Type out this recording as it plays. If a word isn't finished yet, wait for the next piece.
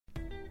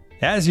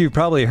As you've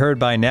probably heard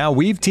by now,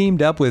 we've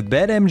teamed up with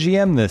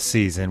BetMGM this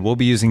season. We'll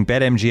be using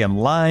BetMGM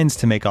lines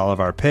to make all of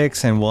our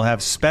picks, and we'll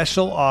have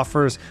special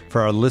offers for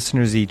our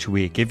listeners each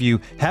week. If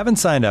you haven't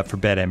signed up for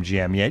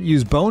BetMGM yet,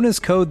 use bonus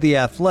code The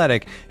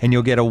Athletic, and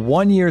you'll get a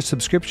 1-year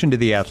subscription to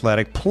The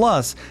Athletic,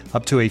 plus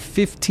up to a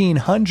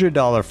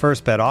 $1,500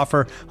 first bet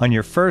offer on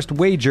your first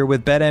wager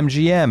with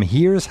BetMGM.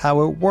 Here's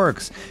how it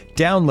works.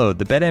 Download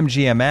the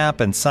BetMGM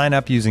app and sign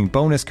up using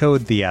bonus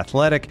code The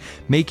Athletic.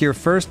 Make your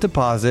first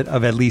deposit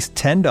of at least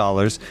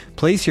 $10.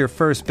 Place your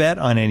first bet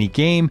on any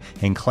game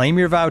and claim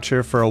your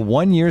voucher for a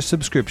 1-year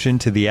subscription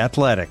to The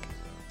Athletic.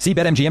 See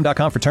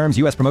BetMGM.com for terms.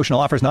 U.S. promotional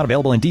offers not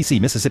available in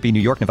D.C., Mississippi, New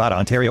York, Nevada,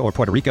 Ontario, or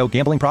Puerto Rico.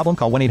 Gambling problem?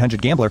 Call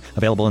 1-800-GAMBLER.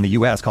 Available in the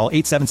U.S. Call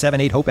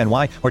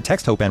 877-8-HOPE-NY or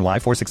text HOPE-NY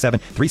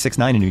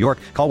 467-369 in New York.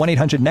 Call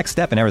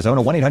 1-800-NEXT-STEP in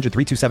Arizona.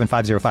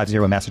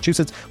 1-800-327-5050 in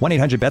Massachusetts.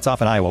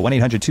 1-800-BETS-OFF in Iowa.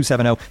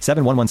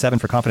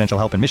 1-800-270-7117 for confidential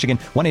help in Michigan.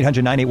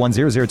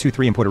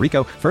 1-800-981-0023 in Puerto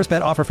Rico. First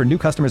bet offer for new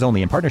customers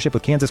only in partnership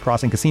with Kansas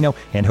Crossing Casino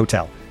and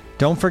Hotel.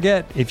 Don't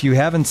forget, if you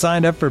haven't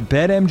signed up for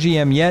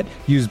BetMGM yet,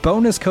 use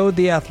bonus code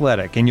The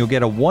Athletic, and you'll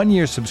get a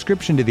 1-year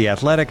subscription to The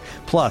Athletic,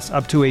 plus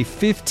up to a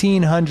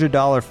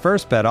 $1,500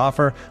 first bet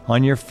offer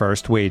on your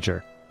first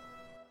wager.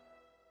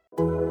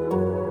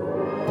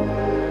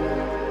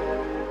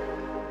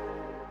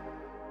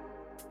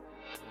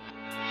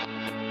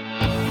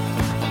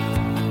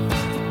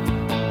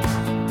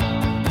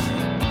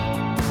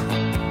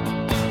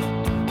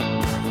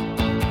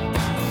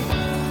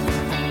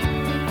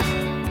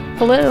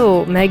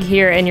 Hello, Meg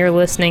here, and you're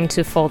listening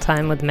to Full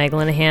Time with Meg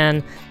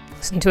Linehan.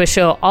 Listen to a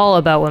show all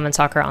about women's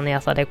soccer on the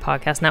Athletic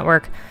Podcast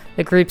Network.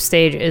 The group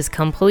stage is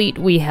complete.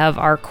 We have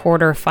our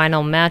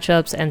quarterfinal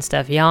matchups, and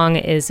Steph Young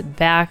is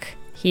back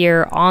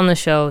here on the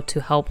show to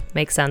help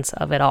make sense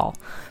of it all.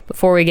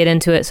 Before we get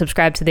into it,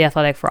 subscribe to The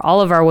Athletic for all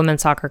of our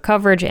women's soccer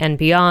coverage and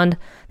beyond.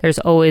 There's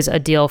always a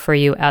deal for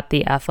you at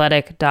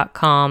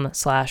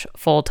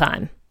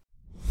theathletic.com/fulltime.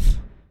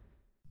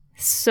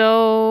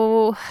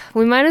 So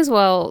we might as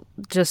well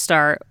just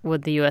start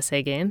with the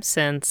USA game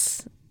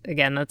since,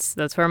 again,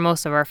 that's where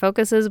most of our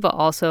focus is, but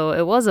also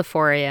it was a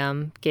 4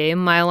 a.m.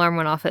 game. My alarm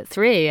went off at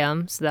 3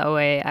 a.m., so that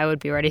way I would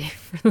be ready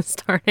for the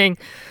starting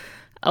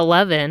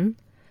 11.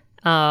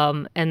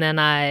 And then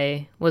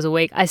I was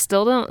awake. I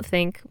still don't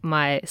think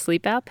my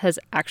sleep app has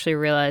actually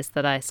realized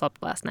that I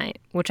slept last night,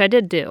 which I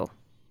did do,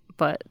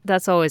 but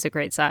that's always a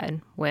great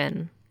sign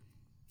when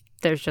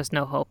there's just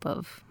no hope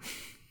of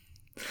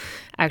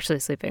actually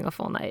sleeping a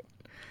full night.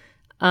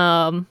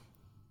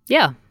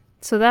 Yeah,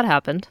 so that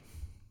happened.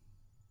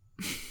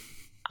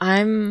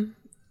 I'm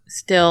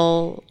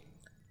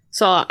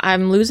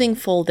losing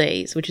full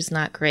days, which is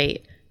not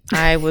great.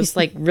 I was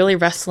really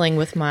wrestling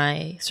with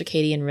my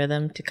circadian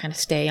rhythm to kind of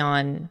stay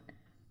on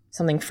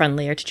something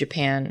friendlier to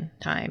Japan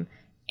time.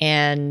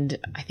 And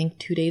I think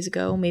 2 days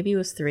ago, maybe it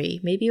was 3,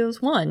 maybe it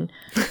was 1,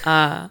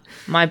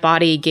 my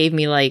body gave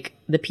me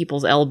the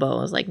people's elbow.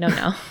 I was like,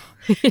 no.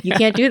 You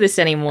can't do this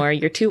anymore.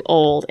 You're too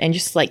old, and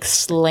just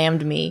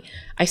slammed me.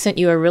 I sent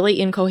you a really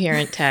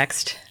incoherent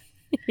text.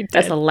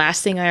 That's the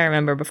last thing I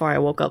remember before I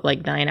woke up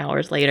 9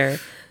 hours later,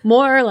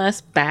 more or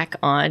less back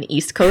on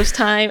East Coast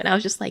time. And I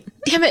was just like,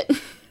 damn it.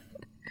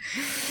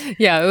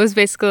 Yeah, it was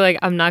basically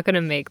I'm not going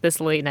to make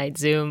this late night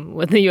Zoom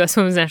with the U.S.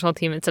 Women's National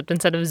Team, except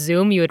instead of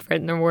Zoom, you had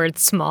written the word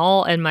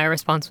small, and my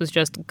response was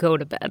just go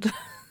to bed.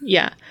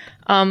 Yeah.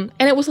 And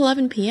it was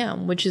 11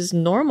 p.m., which is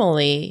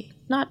normally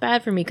not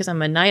bad for me because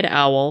I'm a night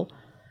owl.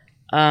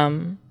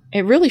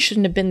 It really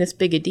shouldn't have been this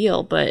big a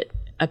deal, but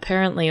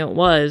apparently it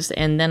was.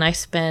 And then I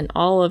spent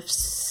all of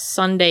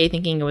Sunday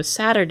thinking it was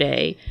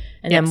Saturday,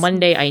 and then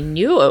Monday I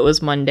knew it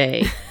was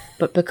Monday.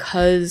 But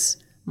because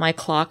my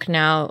clock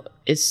now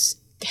is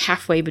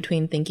halfway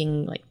between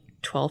thinking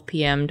 12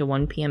 p.m. to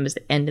 1 p.m. is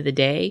the end of the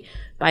day,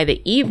 by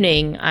the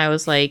evening I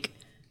was like,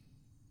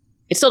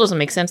 it still doesn't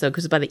make sense though,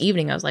 because by the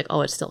evening I was like,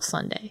 oh, it's still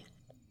Sunday.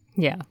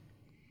 Yeah.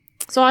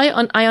 So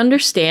I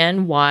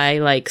understand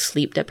why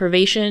sleep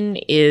deprivation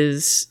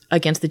is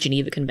against the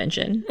Geneva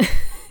Convention.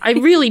 I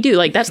really do.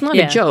 That's not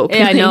a joke.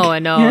 Yeah, I know.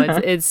 Yeah.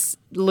 It's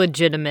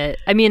legitimate.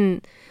 I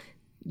mean,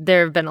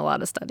 there have been a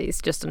lot of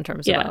studies just in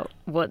terms about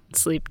what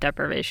sleep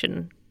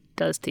deprivation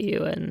does to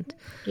you, and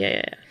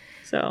yeah.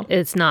 So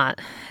it's not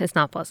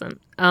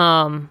pleasant.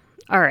 All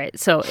right.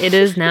 So it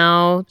is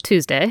now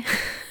Tuesday.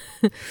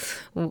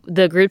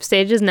 The group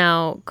stage is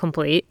now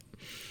complete.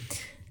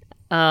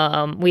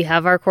 We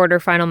have our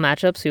quarterfinal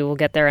matchups. We will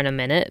get there in a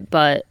minute,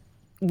 but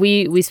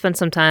we spent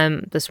some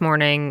time this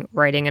morning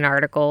writing an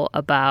article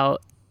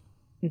about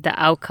the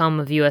outcome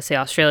of USA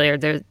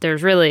Australia.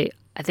 There's really,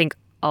 I think,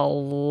 a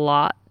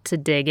lot to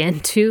dig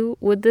into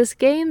with this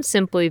game,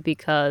 simply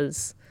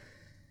because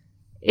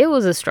it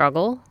was a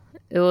struggle.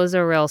 It was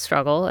a real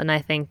struggle, and I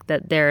think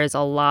that there is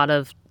a lot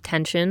of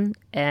tension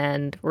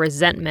and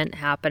resentment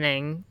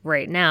happening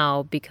right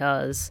now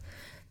because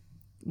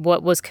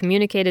what was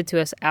communicated to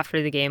us after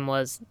the game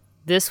was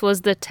this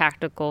was the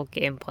tactical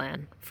game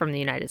plan from the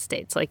United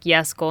States.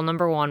 Yes, goal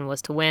number 1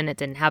 was to win. It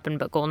didn't happen,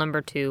 but goal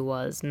number 2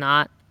 was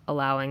not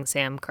allowing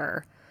Sam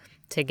Kerr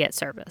to get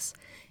service.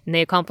 And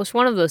they accomplished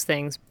one of those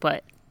things,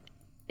 but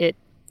it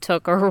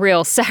took a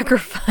real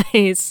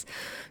sacrifice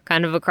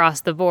kind of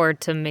across the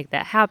board to make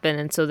that happen.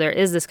 And so there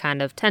is this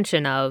kind of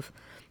tension of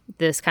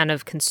this kind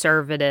of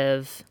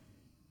conservative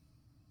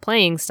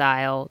playing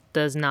style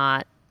does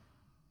not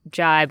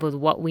jibe with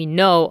what we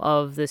know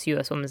of this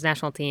U.S. women's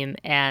national team,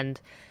 and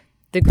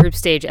the group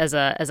stage as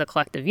a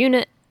collective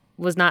unit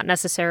was not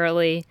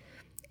necessarily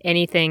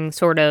anything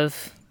sort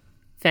of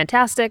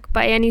fantastic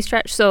by any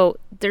stretch. So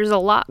there's a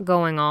lot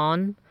going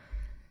on.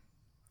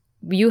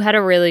 You had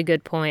a really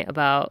good point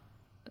about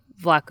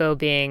Vlatko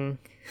being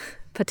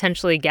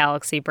potentially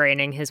galaxy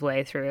braining his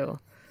way through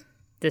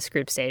this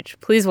group stage.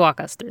 Please walk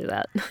us through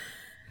that.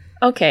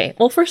 Okay,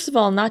 well, first of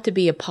all, not to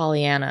be a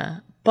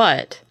Pollyanna,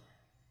 but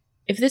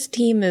if this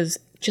team is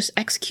just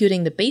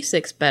executing the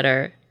basics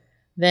better,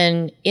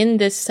 then in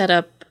this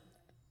setup,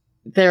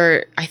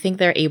 I think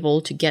they're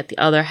able to get the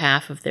other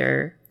half of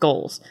their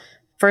goals.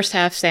 First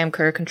half, Sam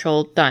Kerr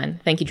controlled,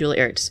 done. Thank you, Julie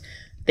Ertz.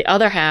 The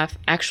other half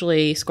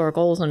actually score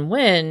goals and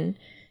win.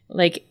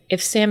 Like,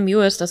 if Sam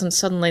Mewis doesn't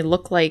suddenly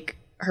look like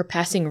her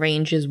passing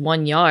range is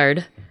 1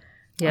 yard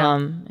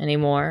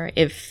anymore,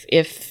 if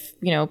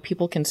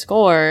people can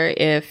score,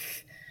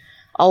 if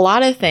a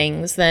lot of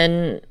things,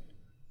 then,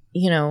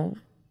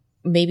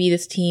 maybe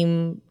this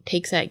team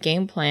takes that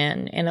game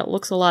plan and it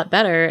looks a lot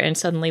better, and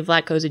suddenly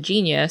Vlatko's a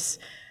genius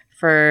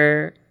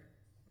for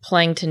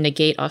playing to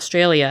negate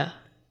Australia.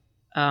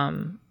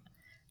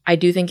 I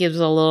do think it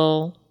was a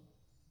little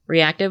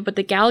reactive, but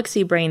the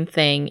galaxy brain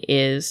thing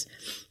is,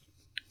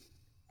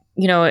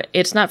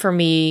 it's not for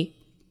me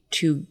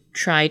to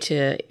try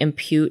to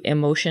impute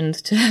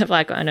emotions to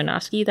Vlatko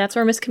Andonovski. That's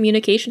where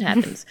miscommunication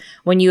happens.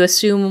 When you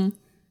assume,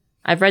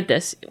 I've read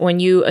this, when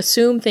you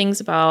assume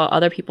things about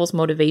other people's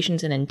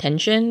motivations and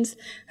intentions,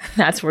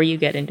 that's where you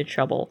get into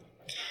trouble.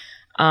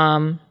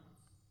 But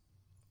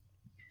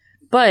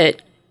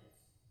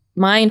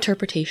my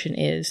interpretation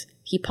is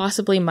he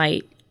possibly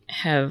might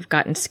have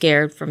gotten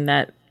scared from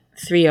that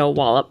 3-0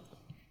 wallop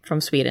from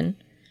Sweden.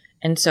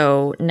 And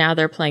so now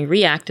they're playing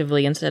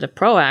reactively instead of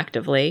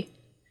proactively.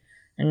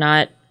 They're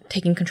not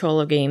taking control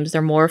of games.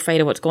 They're more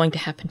afraid of what's going to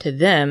happen to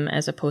them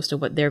as opposed to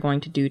what they're going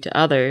to do to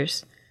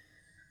others.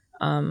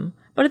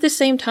 But at the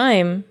same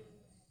time,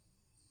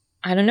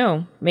 I don't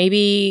know.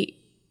 Maybe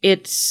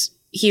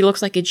he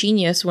looks like a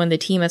genius when the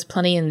team has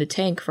plenty in the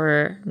tank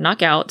for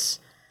knockouts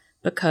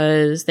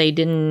because they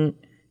didn't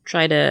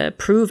try to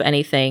prove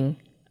anything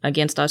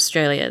against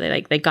Australia.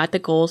 They got the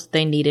goals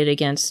they needed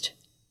against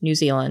New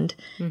Zealand,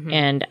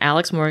 and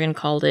Alex Morgan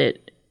called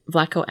it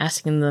Vlatko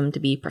asking them to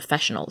be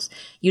professionals.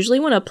 Usually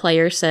when a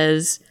player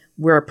says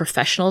we're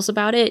professionals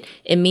about it,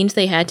 it means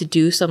they had to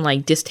do some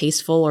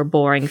distasteful or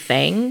boring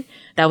thing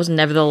that was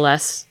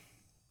nevertheless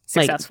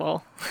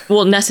successful.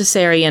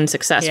 Necessary and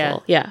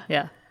successful.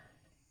 Yeah.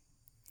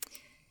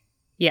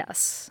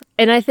 Yes.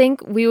 And I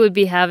think we would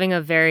be having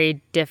a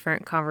very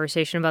different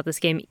conversation about this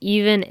game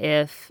even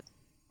if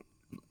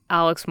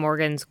Alex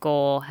Morgan's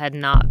goal had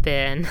not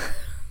been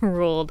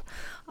ruled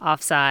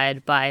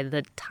offside by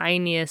the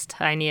tiniest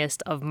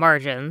of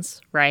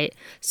margins, right?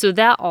 So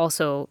that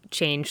also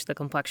changed the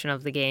complexion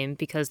of the game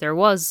because there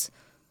was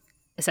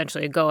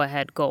essentially a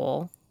go-ahead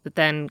goal that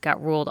then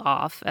got ruled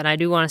off. And I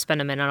do want to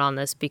spend a minute on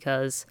this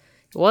because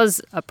it was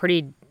a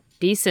pretty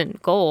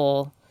decent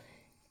goal,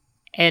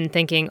 and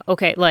thinking,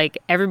 okay,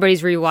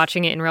 everybody's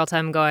rewatching it in real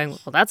time going,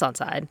 well, that's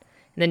onside. And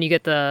then you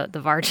get the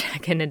VAR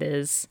check and it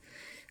is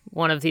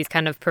one of these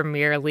kind of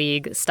Premier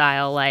League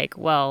style,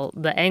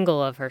 the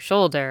angle of her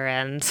shoulder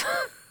and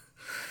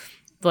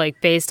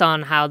based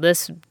on how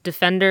this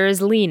defender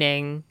is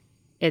leaning,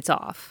 it's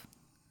off.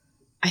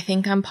 I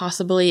think I'm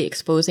possibly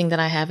exposing that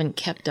I haven't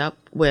kept up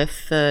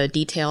with the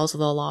details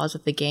of the laws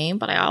of the game,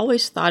 but I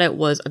always thought it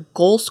was a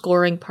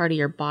goal-scoring part of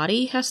your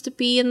body has to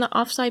be in the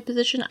offside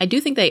position. I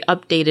do think they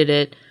updated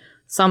it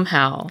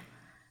somehow,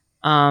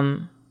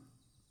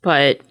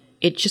 but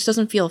it just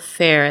doesn't feel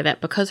fair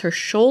that because her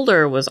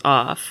shoulder was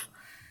off,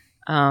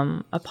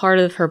 a part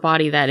of her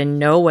body that in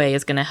no way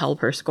is going to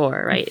help her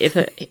score, right?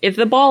 If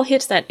the ball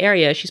hits that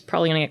area, she's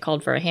probably going to get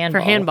called for a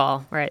handball. For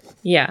handball, right.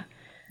 Yeah.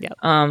 Yep.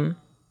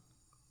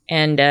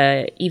 And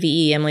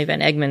EVE, Emily Van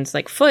Egmon's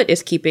foot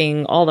is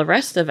keeping all the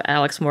rest of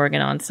Alex Morgan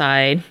on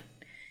side.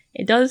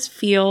 It does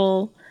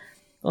feel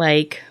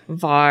like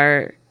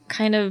VAR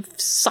kind of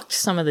sucked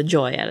some of the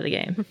joy out of the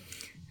game.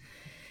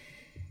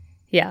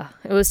 Yeah,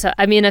 it was.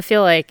 I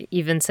feel like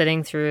even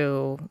sitting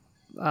through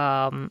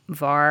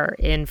VAR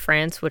in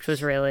France, which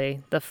was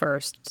really the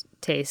first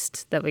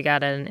taste that we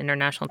got at an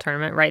international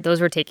tournament, right?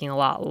 Those were taking a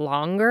lot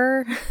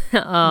longer.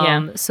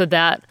 So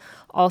that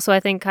also, I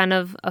think, kind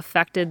of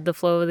affected the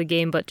flow of the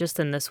game. But just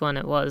in this one,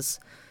 it was,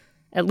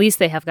 at least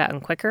they have gotten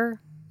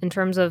quicker in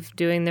terms of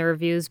doing the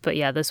reviews. But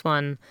yeah, this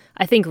one,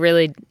 I think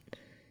really,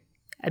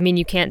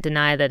 you can't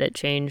deny that it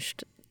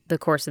changed the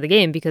course of the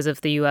game because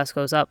if the U.S.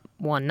 goes up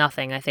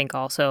 1-0, I think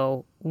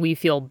also we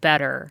feel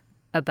better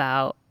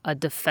about a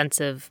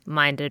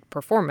defensive-minded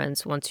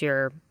performance once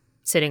you're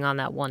sitting on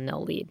that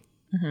 1-0 lead.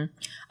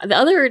 Mm-hmm. The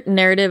other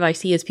narrative I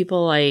see is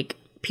people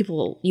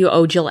you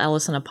owe Jill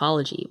Ellis an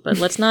apology, but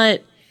let's not,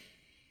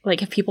 like,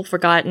 have people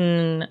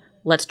forgotten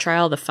Let's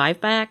Trial the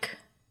 5-back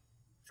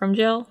from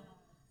Jill?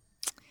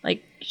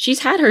 Like, she's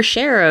had her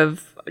share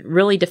of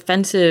really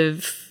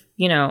defensive,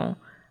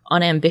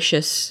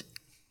 unambitious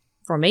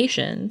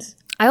formations.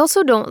 I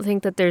also don't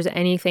think that there's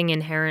anything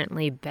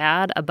inherently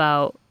bad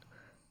about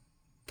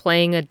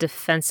playing a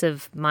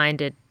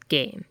defensive-minded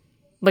game.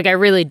 Like, I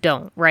really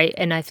don't, right?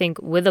 And I think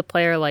with a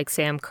player like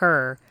Sam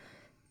Kerr,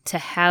 to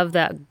have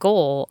that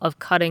goal of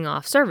cutting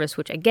off service,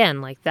 which,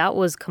 again, like, that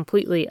was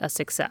completely a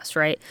success,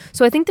 right?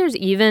 So I think there's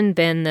even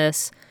been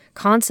this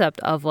concept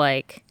of,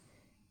 like,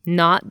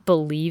 not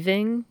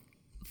believing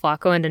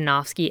Vlatko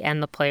Andonovski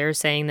and the players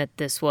saying that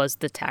this was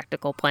the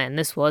tactical plan.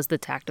 This was the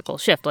tactical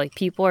shift. Like,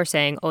 people are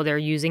saying, oh, they're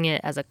using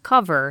it as a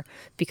cover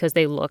because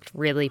they looked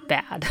really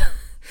bad.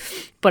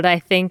 But I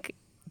think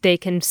they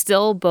can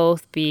still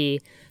both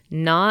be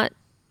not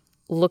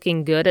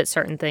looking good at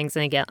certain things.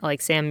 And again,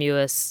 like Sam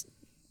Mewis,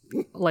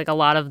 like a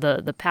lot of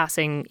the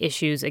passing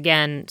issues,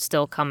 again,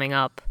 still coming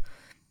up.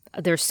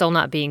 They're still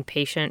not being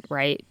patient,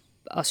 right?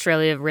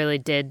 Australia really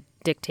did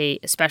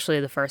dictate, especially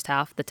the first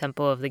half, the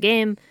tempo of the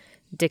game,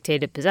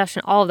 dictated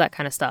possession, all of that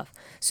kind of stuff.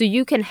 So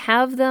you can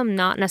have them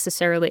not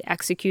necessarily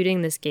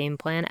executing this game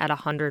plan at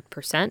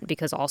 100%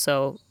 because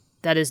also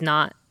that is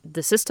not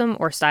the system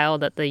or style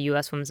that the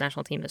U.S. women's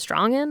national team is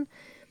strong in,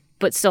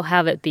 but still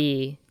have it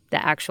be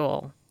the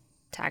actual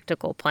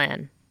tactical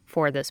plan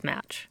for this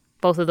match.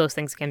 Both of those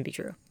things can be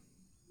true.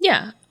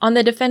 Yeah. On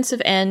the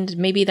defensive end,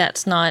 maybe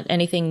that's not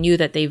anything new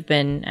that they've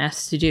been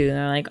asked to do.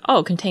 They're like,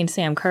 oh, contain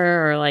Sam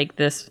Kerr, or like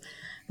this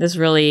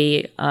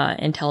really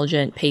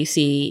intelligent,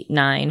 pacey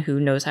 9 who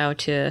knows how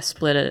to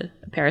split a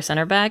pair of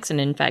center backs,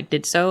 and in fact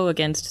did so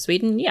against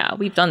Sweden. Yeah,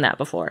 we've done that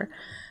before.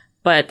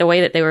 But the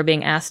way that they were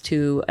being asked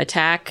to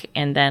attack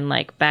and then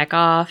like back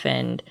off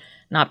and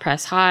not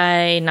press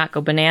high, not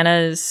go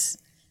bananas.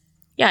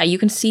 Yeah, you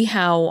can see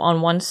how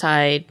on one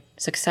side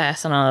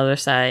success and on the other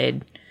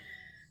side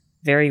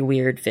very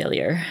weird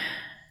failure.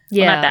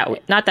 Yeah, well,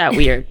 not that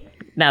weird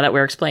now that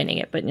we're explaining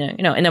it, but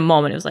in a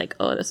moment it was like,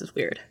 oh, this is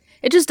weird.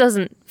 It just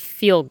doesn't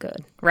feel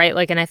good, right?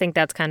 Like, and I think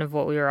that's kind of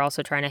what we were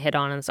also trying to hit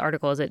on in this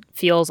article, is it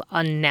feels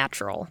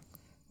unnatural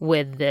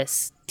with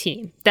this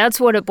team.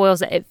 That's what it boils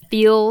down. It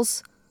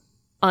feels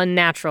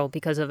unnatural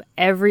because of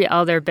every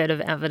other bit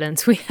of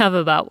evidence we have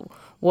about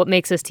what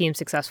makes this team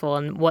successful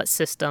and what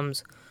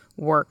systems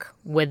work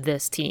with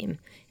this team.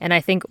 And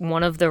I think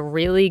one of the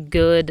really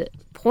good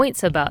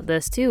points about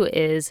this too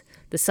is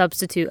the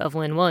substitute of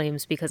Lynn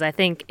Williams, because I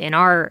think in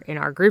our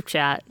group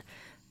chat,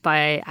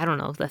 by, I don't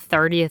know, the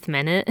 30th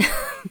minute,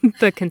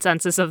 the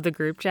consensus of the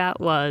group chat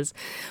was,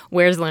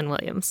 where's Lynn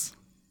Williams?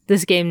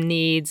 This game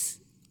needs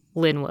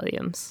Lynn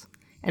Williams.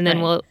 And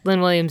then right.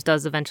 Lynn Williams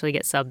does eventually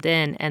get subbed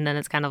in, and then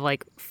it's kind of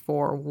like,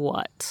 for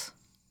what?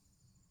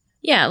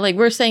 Yeah, like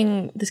we're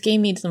saying this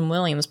game needs Lynn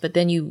Williams, but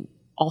then you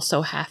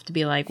also have to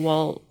be like,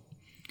 well,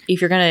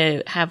 if you're going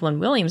to have Lynn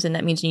Williams, then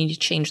that means you need to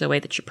change the way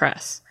that you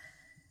press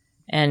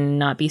and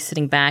not be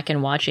sitting back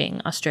and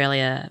watching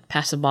Australia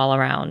pass the ball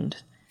around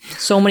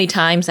so many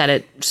times that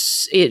it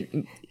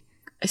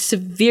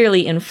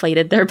severely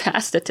inflated their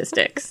pass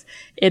statistics.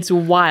 It's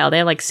wild. They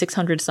have like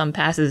 600 some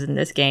passes in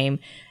this game,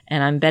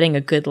 and I'm betting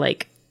a good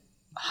like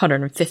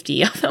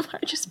 150 of them are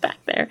just back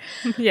there.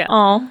 Yeah.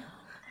 Oh,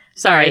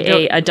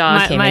 sorry, a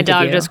dog came. My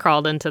dog view. just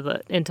crawled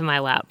into my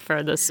lap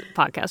for this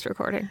podcast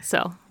recording.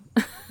 So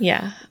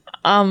yeah.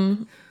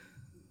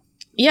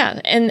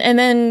 Yeah, and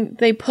then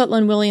they put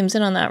Lynn Williams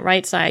in on that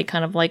right side,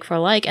 kind of like for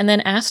like, and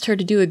then asked her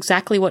to do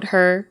exactly what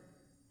her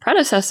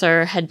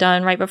predecessor had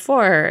done right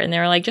before her. And they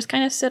were like, just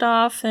kind of sit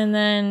off and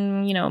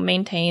then,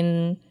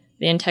 maintain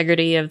the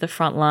integrity of the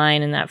front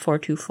line in that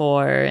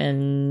 4-2-4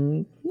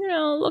 and,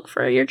 look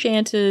for your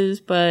chances,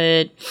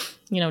 but,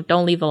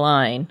 don't leave the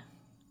line.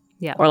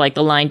 Yeah. Or like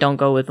the line don't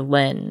go with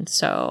Lynn,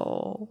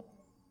 so...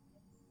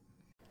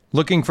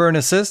 Looking for an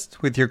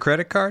assist with your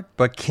credit card,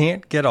 but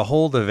can't get a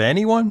hold of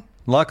anyone?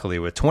 Luckily,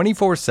 with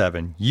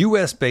 24/7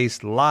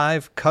 U.S.-based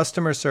live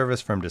customer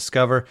service from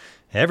Discover,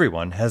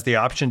 everyone has the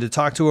option to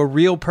talk to a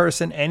real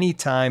person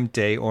anytime,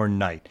 day or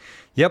night.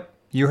 Yep,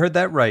 you heard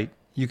that right.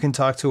 You can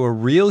talk to a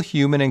real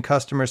human in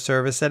customer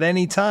service at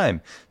any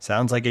time.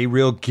 Sounds like a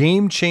real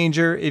game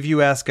changer if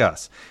you ask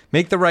us.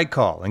 Make the right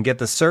call and get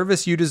the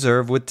service you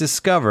deserve with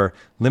Discover.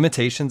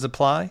 Limitations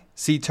apply.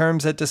 See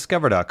terms at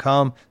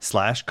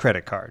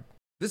discover.com/creditcard.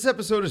 This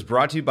episode is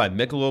brought to you by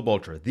Michelob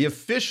Ultra, the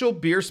official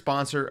beer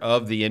sponsor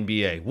of the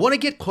NBA. Want to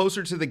get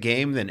closer to the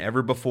game than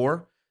ever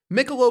before?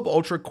 Michelob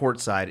Ultra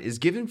Courtside is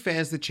giving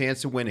fans the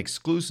chance to win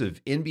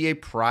exclusive NBA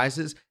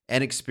prizes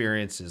and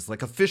experiences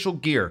like official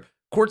gear,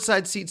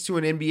 courtside seats to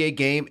an NBA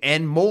game,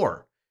 and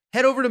more.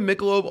 Head over to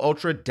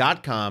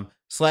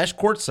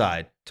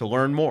MichelobUltra.com/courtside to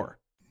learn more.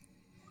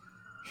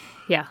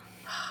 Yeah.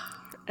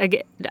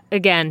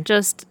 Again,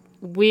 just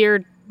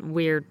weird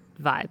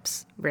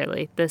vibes,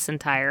 really, this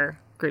entire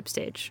group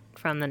stage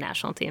from the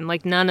national team.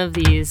 Like, none of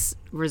these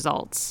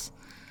results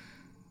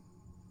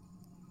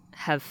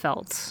have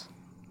felt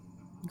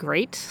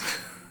great.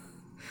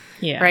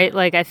 Yeah. Right?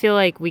 Like, I feel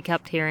like we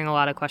kept hearing a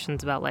lot of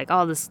questions about, like,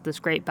 oh, this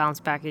great bounce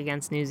back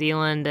against New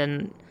Zealand.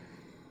 And,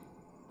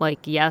 like,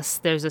 yes,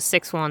 there's a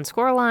 6-1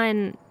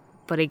 scoreline,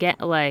 but again,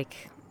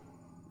 like,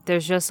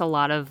 there's just a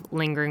lot of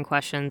lingering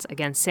questions.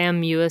 Again,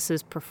 Sam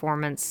Mewis's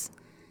performance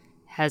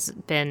has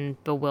been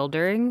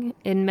bewildering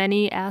in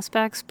many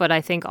aspects, but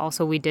I think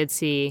also we did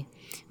see,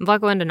 and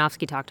Vlatko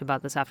Andonovski talked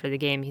about this after the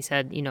game. He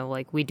said, you know,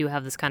 like, we do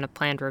have this kind of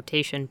planned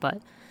rotation,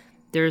 but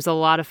there's a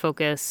lot of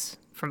focus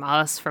from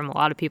us, from a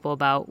lot of people,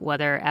 about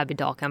whether Abby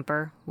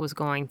Dahlkemper was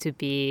going to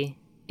be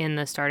in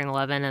the starting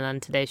 11, and then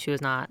today she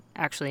was not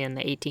actually in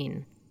the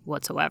 18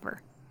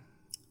 whatsoever.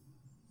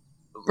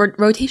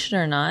 Rotation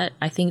or not,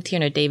 I think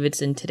Tierna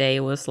Davidson today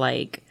was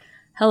like,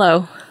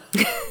 hello.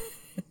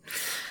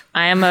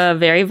 I am a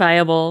very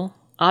viable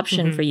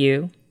option for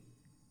you.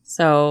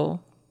 So,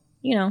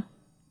 you know,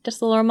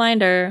 just a little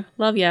reminder.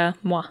 Love ya.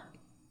 Mwah.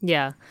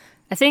 Yeah.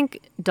 I think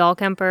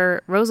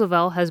Dahlkemper,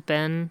 Roosevelt has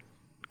been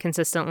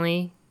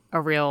consistently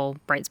a real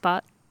bright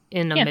spot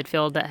in a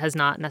midfield that has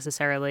not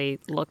necessarily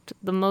looked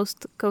the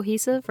most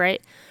cohesive,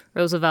 right?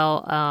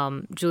 Roosevelt,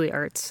 Julie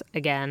Ertz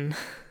again.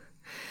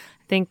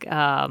 I think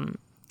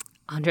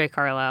Andre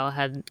Carlisle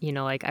had, you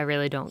know, like, I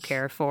really don't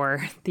care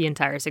for the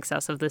entire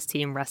success of this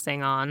team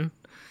resting on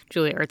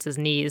Julie Ertz's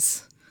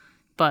knees.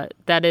 But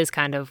that is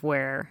kind of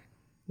where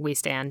we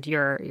stand.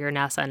 Your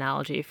NASA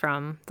analogy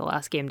from the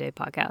last Game Day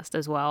podcast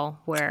as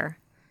well, where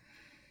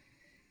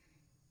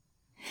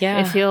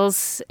it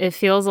feels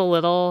a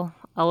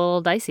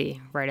little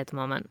dicey right at the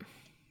moment.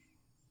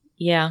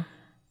 Yeah.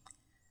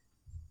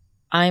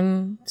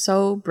 I'm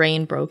so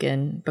brain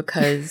broken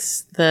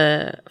because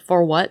the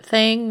for what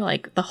thing,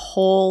 like, the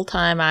whole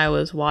time I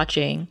was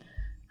watching,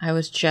 I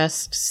was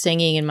just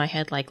singing in my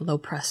head, like, low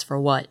press for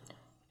what?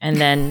 And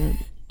then,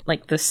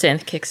 like, the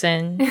synth kicks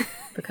in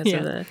because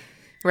of the...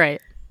 Right.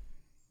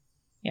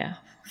 Yeah.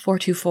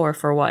 4-2-4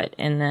 for what?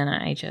 And then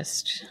I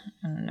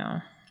don't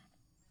know.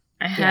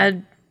 I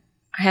had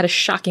a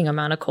shocking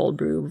amount of cold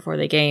brew before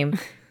the game,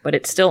 but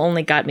it still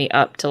only got me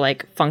up to,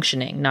 like,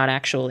 functioning, not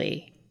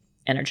actually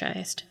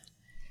energized.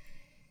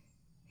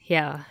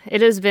 Yeah,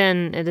 it has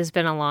been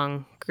a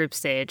long group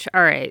stage.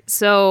 All right,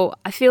 so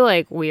I feel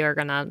like we are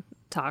gonna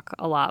talk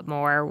a lot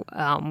more.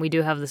 We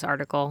do have this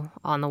article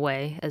on the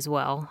way as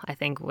well, I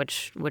think,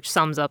 which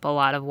sums up a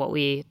lot of what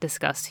we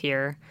discussed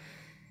here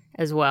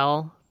as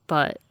well.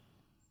 But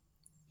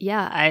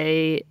yeah,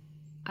 I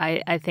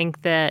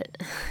think that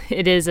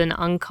it is an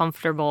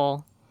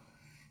uncomfortable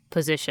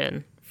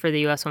position for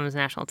the U.S. Women's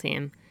National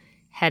Team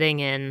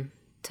heading in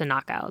to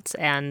knockouts,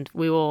 and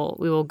we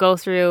will go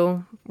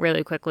through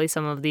really quickly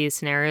some of these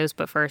scenarios,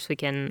 but first we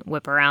can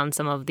whip around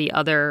some of the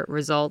other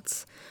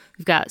results.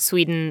 We've got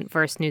Sweden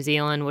versus New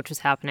Zealand, which is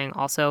happening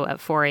also at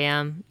 4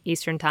 a.m.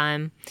 Eastern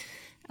time.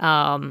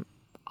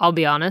 I'll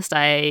be honest,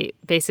 I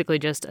basically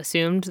just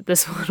assumed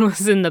this one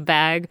was in the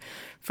bag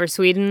for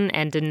Sweden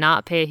and did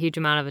not pay a huge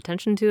amount of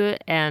attention to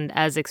it, and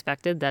as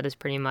expected, that is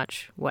pretty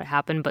much what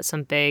happened, but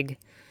some big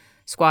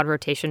squad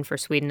rotation for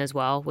Sweden as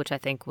well, which I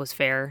think was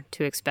fair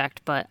to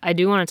expect. But I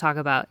do want to talk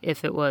about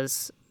if it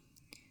was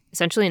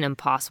essentially an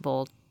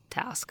impossible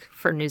task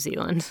for New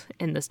Zealand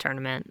in this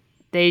tournament.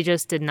 They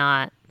just did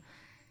not,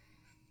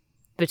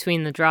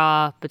 between the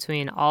draw,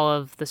 between all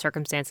of the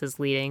circumstances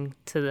leading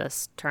to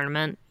this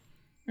tournament,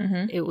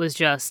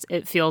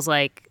 it feels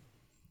like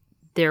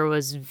there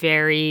was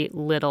very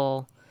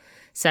little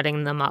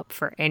setting them up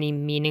for any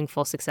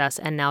meaningful success.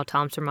 And now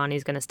Tom Sermanni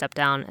is going to step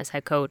down as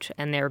head coach,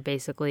 and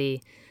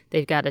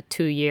they've got a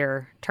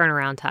 2-year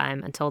turnaround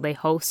time until they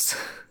host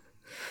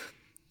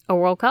a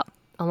World Cup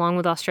along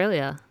with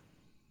Australia.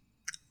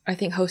 I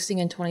think hosting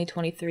in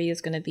 2023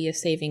 is going to be a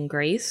saving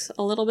grace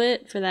a little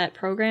bit for that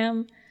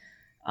program.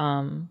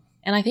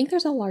 And I think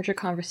there's a larger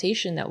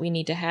conversation that we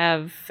need to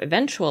have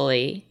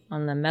eventually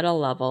on the meta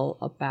level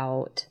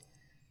about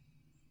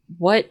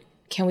what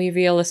can we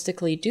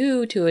realistically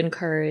do to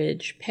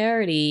encourage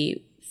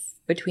parity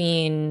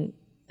between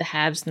the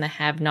haves and the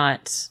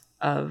have-nots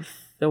of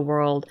the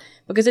world,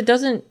 because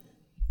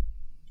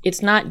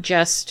it's not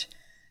just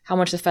how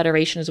much the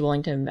federation is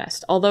willing to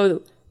invest,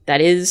 although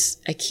that is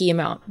a key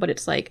amount, but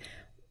it's like,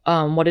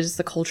 what is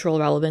the cultural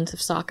relevance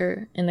of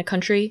soccer in the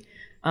country?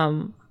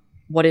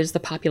 What is the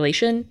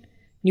population?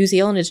 New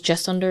Zealand is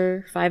just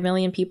under 5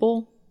 million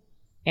people,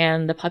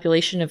 and the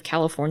population of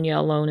California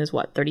alone is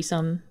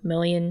 30-some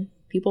million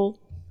people.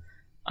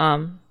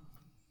 Aren't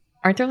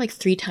there like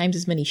 3 times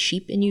as many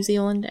sheep in New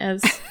Zealand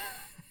as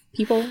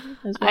people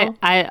as well?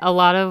 A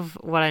lot of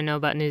what I know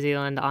about New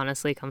Zealand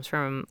honestly comes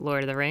from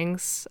Lord of the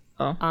Rings.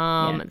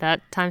 That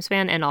time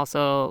span, and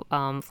also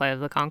Flight of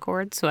the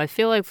Conchords. So I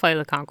feel like Flight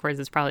of the Conchords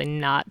is probably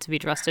not to be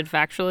trusted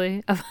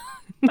factually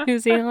about New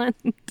Zealand.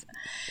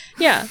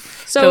 Yeah.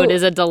 So it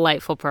is a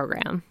delightful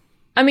program.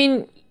 I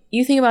mean,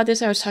 you think about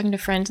this, I was talking to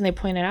friends and they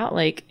pointed out,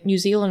 like, New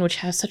Zealand, which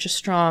has such a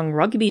strong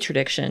rugby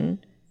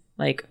tradition,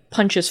 like,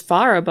 punches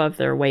far above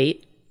their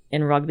weight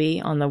in rugby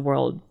on the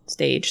world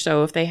stage.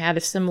 So if they had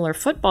a similar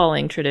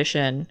footballing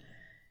tradition,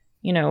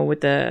 you know,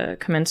 with the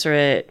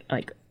commensurate,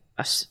 like,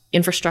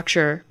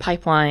 infrastructure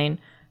pipeline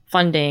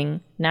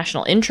funding,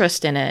 national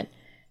interest in it,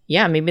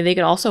 yeah, maybe they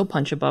could also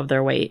punch above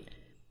their weight.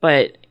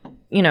 But,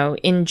 you know,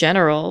 in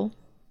general,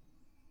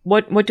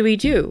 what do we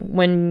do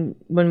when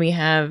we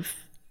have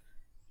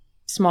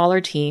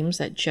smaller teams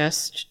that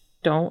just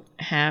don't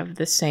have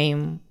the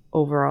same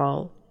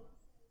overall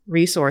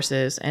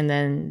resources, and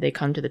then they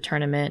come to the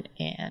tournament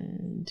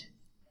and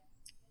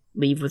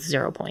leave with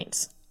 0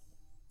 points?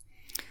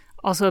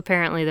 Also,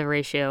 apparently the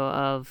ratio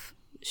of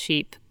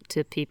sheep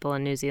to people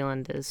in New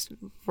Zealand is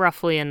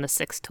roughly in the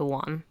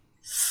 6-to-1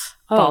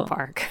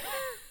 ballpark.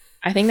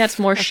 I think that's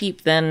more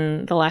sheep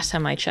than the last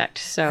time I checked.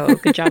 So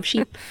good job,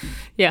 sheep.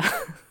 Yeah.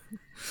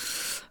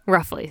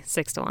 Roughly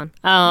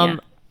 6-to-1.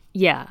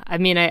 Yeah. I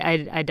mean,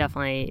 I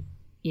definitely,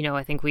 you know,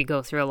 I think we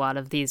go through a lot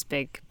of these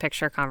big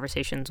picture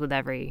conversations with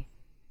every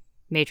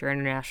major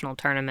international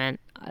tournament.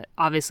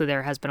 Obviously,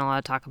 there has been a lot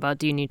of talk about,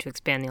 do you need to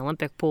expand the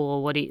Olympic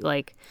pool? What do you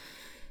like?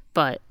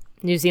 But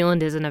New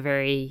Zealand is in a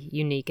very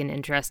unique and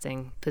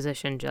interesting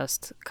position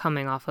just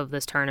coming off of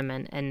this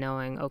tournament and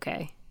knowing,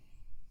 okay,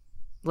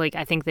 like,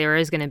 I think there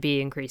is going to be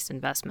increased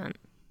investment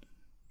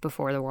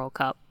before the World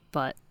Cup,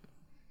 but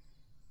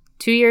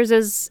 2 years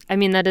is, I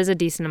mean, that is a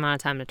decent amount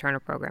of time to turn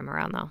a program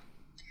around, though.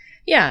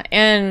 Yeah,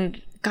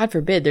 and God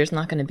forbid there's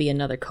not going to be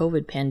another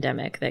COVID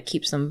pandemic that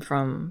keeps them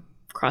from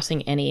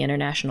crossing any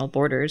international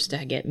borders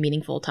to get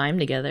meaningful time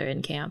together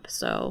in camp.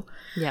 So,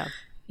 yeah,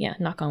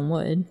 knock on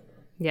wood.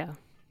 Yeah.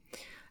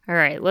 All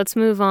right, let's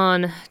move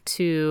on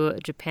to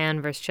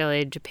Japan versus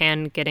Chile.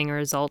 Japan getting a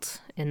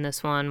result in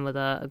this one with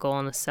a goal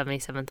in the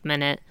 77th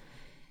minute.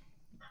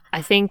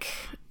 I think,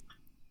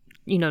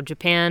 you know,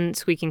 Japan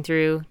squeaking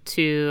through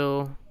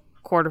to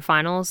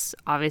quarterfinals,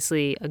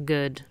 obviously a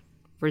good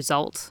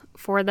result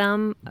for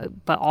them,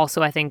 but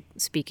also I think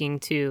speaking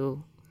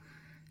to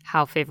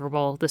how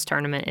favorable this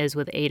tournament is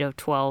with 8 of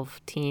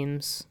 12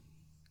 teams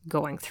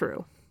going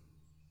through.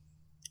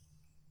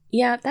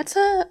 Yeah, that's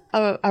a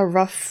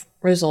rough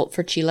result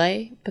for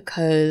Chile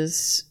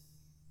because,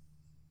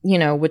 you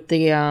know, with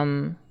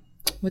the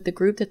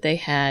group that they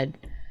had,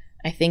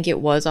 I think it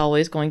was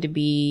always going to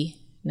be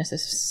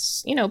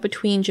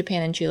between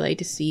Japan and Chile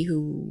to see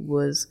who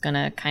was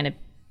gonna kind of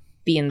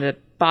be in the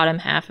bottom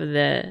half of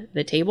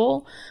the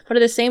table. But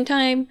at the same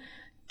time,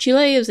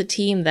 Chile is a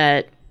team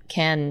that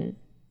can,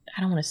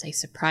 I don't want to say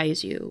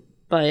surprise you,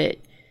 but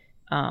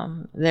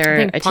they're I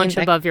think a punch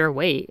team above your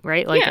weight,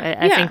 right? Like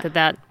I think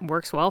that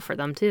works well for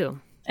them too.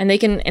 And they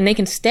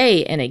can stay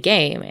in a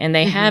game, and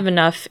they have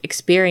enough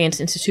experience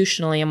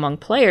institutionally among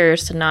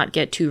players to not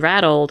get too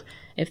rattled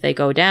if they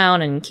go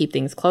down and keep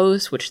things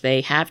close, which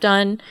they have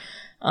done.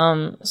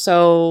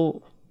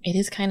 So it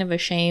is kind of a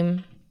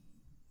shame,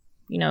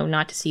 you know,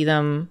 not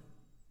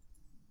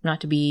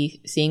to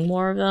be seeing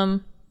more of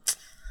them.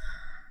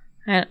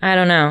 I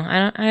don't know.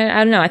 I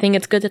don't know. I think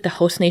it's good that the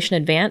host nation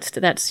advanced.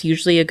 That's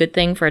usually a good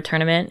thing for a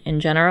tournament in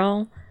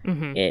general.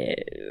 Mm-hmm.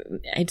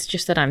 It's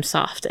just that I'm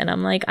soft, and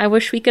I'm like, I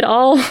wish we could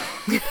all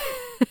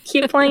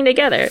keep playing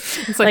together.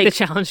 It's like the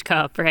Challenge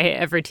Cup, right?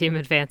 Every team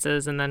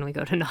advances, and then we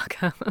go to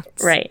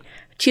knockouts. Right.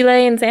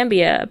 Chile and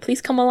Zambia, please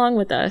come along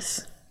with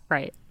us.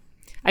 Right.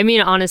 I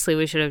mean, honestly,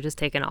 we should have just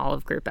taken all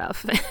of Group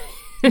F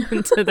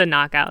into the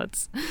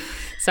knockouts.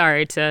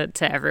 Sorry to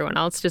everyone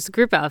else. Just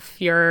Group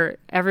F.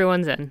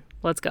 Everyone's in.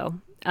 Let's go.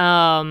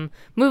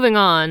 Moving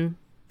on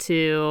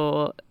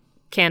to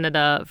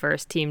Canada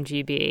versus Team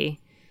GB.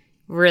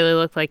 Really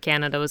looked like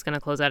Canada was going to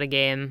close out a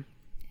game,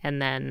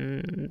 and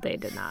then they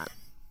did not.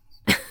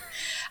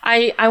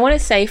 I want to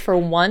say for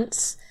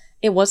once,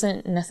 it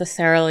wasn't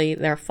necessarily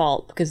their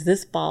fault because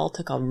this ball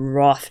took a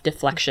rough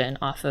deflection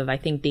off of, I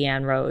think,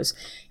 Deanne Rose.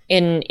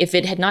 And if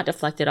it had not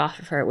deflected off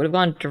of her, it would have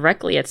gone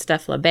directly at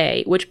Steph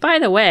LeBay, which, by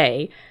the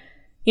way,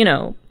 you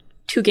know,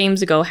 2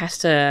 games ago has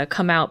to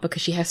come out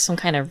because she has some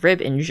kind of rib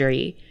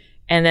injury,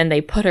 and then they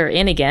put her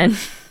in again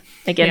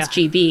against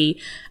GB.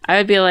 I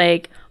would be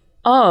like,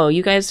 oh,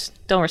 you guys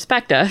don't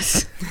respect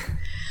us.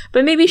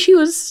 But maybe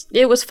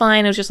it was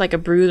fine. It was just like a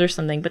bruise or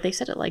something. But they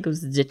said it like it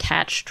was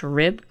detached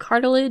rib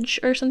cartilage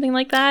or something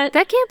like that.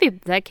 That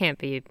can't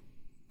be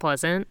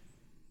pleasant.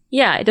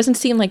 Yeah, it doesn't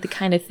seem like the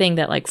kind of thing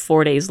that like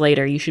 4 days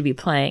later you should be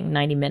playing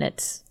 90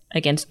 minutes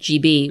against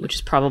GB, which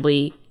is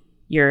probably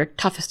your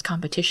toughest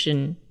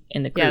competition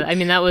in the group. Yeah, I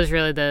mean, that was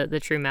really the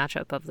true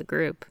matchup of the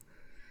group.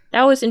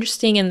 That was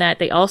interesting in that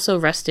they also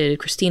rested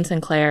Christine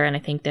Sinclair and I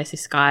think Desi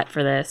Scott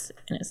for this.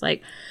 And it's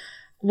like,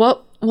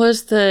 what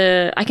was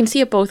I can see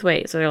it both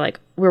ways. So they're like,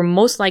 we're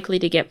most likely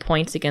to get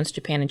points against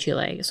Japan and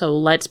Chile, so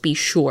let's be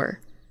sure.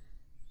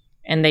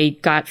 And they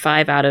got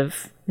 5 out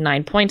of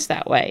 9 points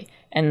that way.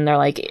 And they're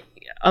like,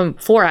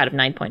 4 out of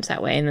 9 points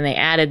that way. And then they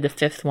added the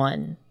 5th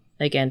one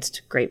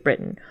against Great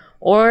Britain.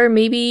 Or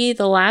maybe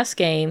the last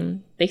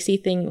game, they see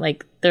things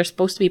like they're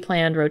supposed to be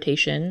planned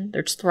rotation.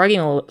 They're struggling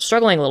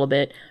a little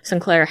bit.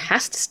 Sinclair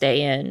has to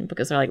stay in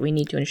because they're like, we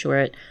need to ensure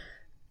it.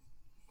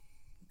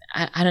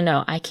 I don't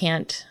know. I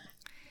can't.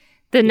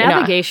 The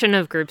navigation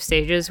of group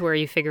stages where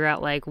you figure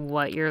out like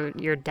what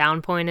your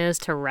down point is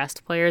to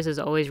rest players is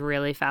always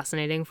really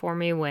fascinating for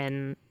me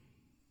when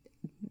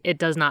it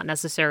does not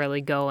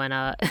necessarily go in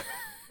a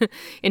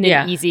in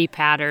an easy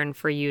pattern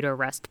for you to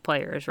rest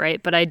players,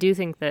 right? But I do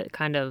think that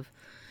kind of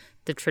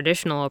the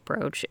traditional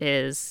approach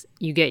is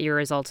you get your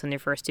results in your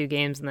first 2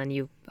 games and then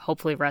you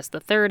hopefully rest the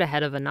third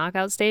ahead of a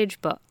knockout stage,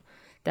 but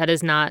that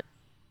is not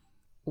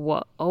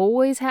what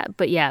always happened.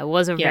 But yeah, it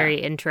was a very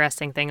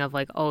interesting thing of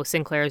like, oh,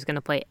 Sinclair is going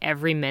to play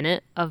every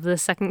minute of the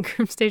second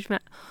group stage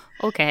match.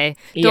 Okay.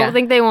 Don't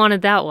think they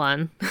wanted that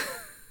one.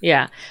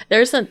 Yeah.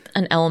 There's an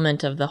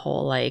element of the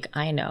whole like,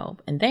 I know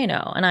and they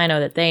know and I know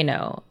that they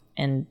know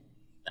and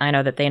I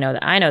know that they know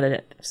that I know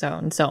that so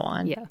and so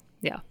on. Yeah.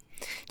 Yeah.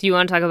 Do you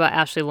want to talk about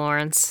Ashley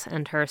Lawrence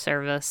and her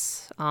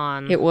service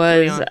on It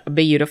was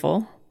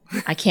beautiful.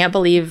 I can't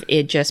believe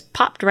it just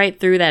popped right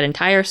through that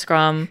entire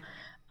scrum.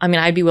 I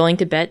mean, I'd be willing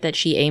to bet that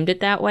she aimed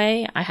it that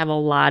way. I have a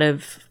lot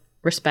of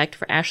respect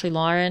for Ashley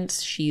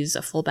Lawrence. She's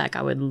a fullback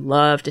I would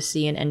love to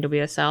see in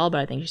NWSL,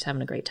 but I think she's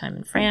having a great time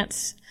in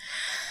France.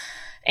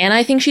 And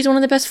I think she's one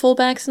of the best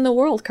fullbacks in the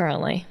world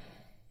currently.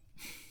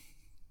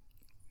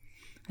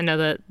 I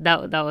know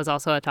that was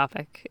also a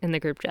topic in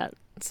the group chat,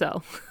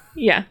 so...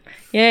 Yeah.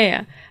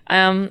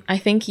 I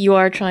think you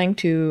are trying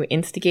to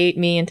instigate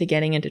me into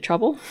getting into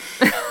trouble.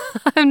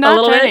 I'm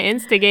not trying to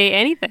instigate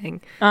anything.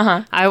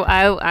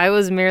 I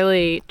was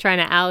merely trying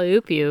to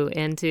alley-oop you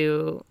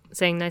into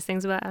saying nice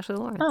things about Ashley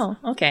Lawrence. Oh,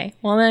 okay.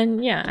 Well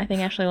then, yeah, I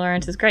think Ashley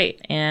Lawrence is great.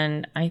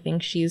 And I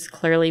think she's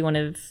clearly one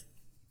of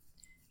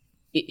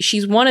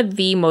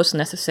the most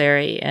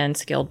necessary and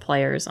skilled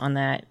players on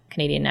that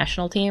Canadian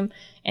national team.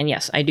 And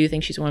yes, I do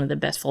think she's one of the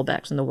best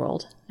fullbacks in the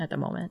world at the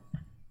moment.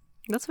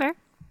 That's fair.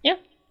 Yeah.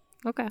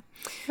 Okay.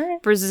 All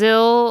right.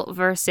 Brazil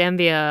versus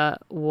Zambia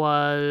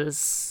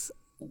was...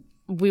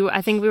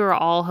 I think we were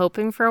all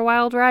hoping for a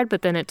wild ride,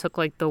 but then it took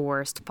like the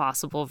worst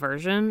possible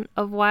version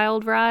of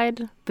wild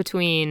ride.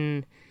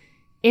 Between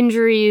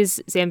injuries,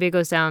 Zambia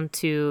goes down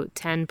to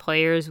 10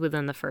 players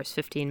within the first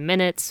 15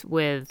 minutes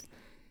with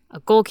a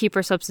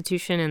goalkeeper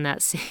substitution in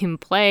that same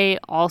play.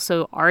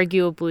 Also,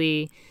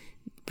 arguably,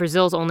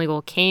 Brazil's only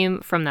goal came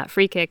from that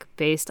free kick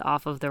based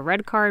off of the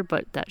red card,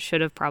 but that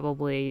should have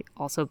probably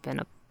also been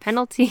a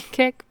penalty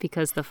kick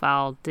because the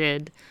foul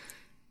did...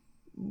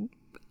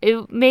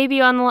 It may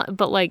be on,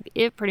 but like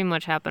it pretty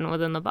much happened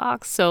within the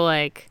box. So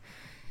like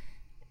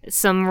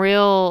some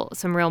real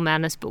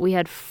madness. But we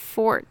had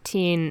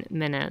 14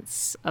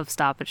 minutes of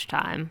stoppage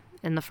time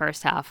in the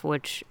first half,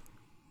 which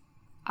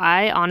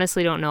I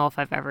honestly don't know if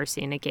I've ever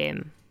seen a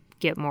game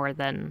get more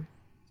than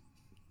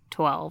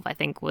 12. I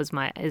think is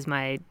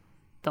the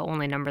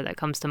only number that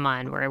comes to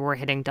mind where we're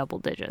hitting double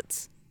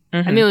digits.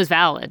 Mm-hmm. I mean, it was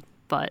valid,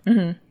 but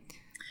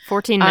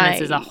 14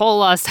 minutes is a whole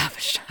lot of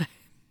stoppage time.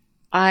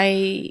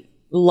 I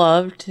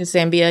loved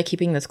Zambia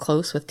keeping this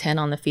close with 10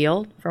 on the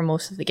field for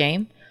most of the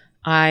game.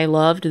 I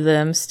loved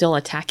them still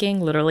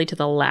attacking literally to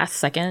the last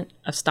second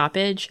of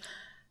stoppage.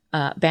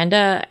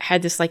 Banda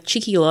had this like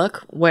cheeky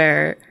look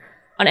where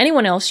on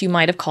anyone else you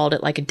might have called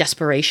it like a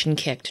desperation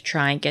kick to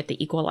try and get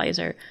the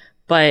equalizer.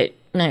 But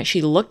no,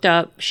 she looked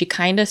up, she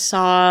kind of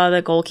saw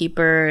the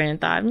goalkeeper and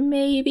thought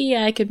maybe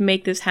I could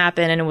make this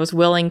happen and was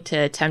willing to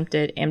attempt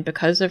it. And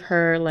because of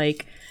her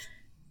like,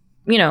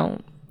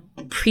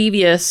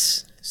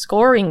 previous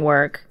scoring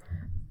work,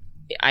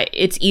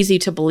 it's easy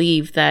to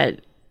believe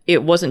that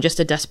it wasn't just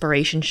a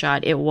desperation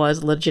shot. It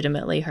was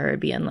legitimately her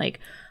being like,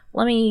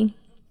 let me,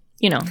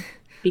 be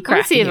crafty. Let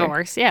me see if it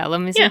works. Yeah, let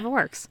me see if it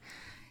works.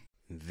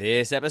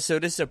 This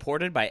episode is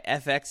supported by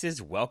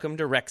FX's Welcome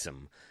to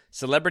Wrexham.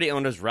 Celebrity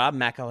owners Rob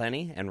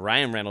McElhenney and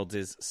Ryan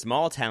Reynolds'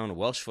 small-town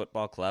Welsh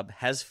football club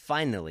has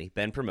finally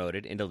been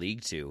promoted into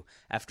League Two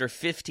after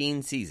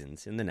 15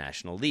 seasons in the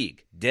National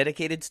League.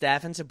 Dedicated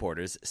staff and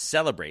supporters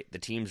celebrate the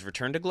team's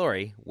return to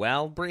glory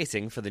while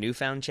bracing for the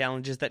newfound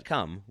challenges that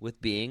come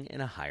with being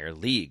in a higher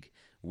league.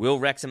 Will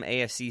Wrexham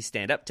AFC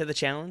stand up to the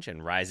challenge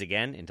and rise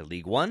again into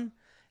League One?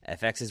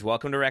 FX's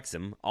Welcome to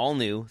Wrexham, all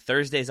new,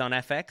 Thursdays on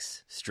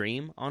FX,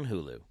 stream on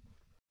Hulu.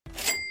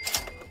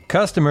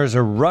 Customers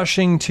are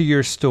rushing to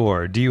your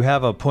store. Do you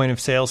have a point of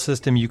sale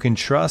system you can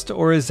trust,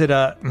 or is it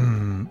a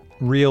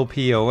real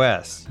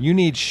POS? You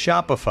need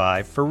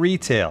Shopify for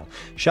retail.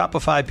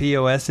 Shopify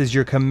POS is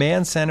your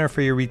command center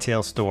for your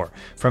retail store.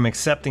 From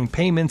accepting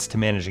payments to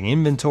managing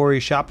inventory,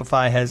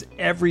 Shopify has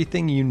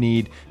everything you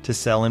need to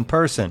sell in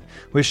person.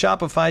 With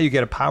Shopify, you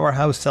get a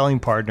powerhouse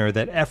selling partner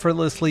that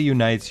effortlessly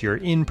unites your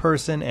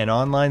in-person and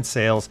online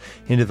sales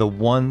into the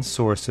one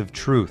source of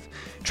truth.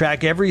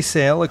 Track every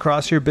sale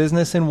across your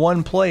business in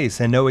one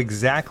place and know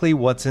exactly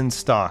what's in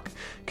stock.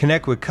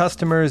 Connect with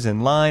customers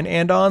in line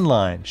and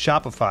online.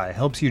 Shopify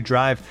helps you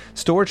drive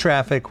store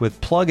traffic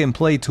with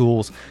plug-and-play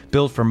tools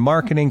built for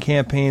marketing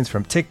campaigns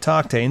from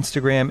TikTok to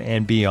Instagram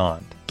and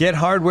beyond. Get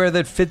hardware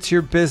that fits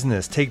your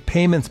business. Take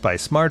payments by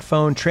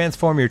smartphone,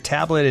 transform your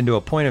tablet into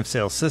a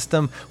point-of-sale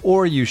system,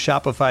 or use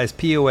Shopify's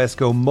POS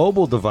Go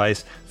mobile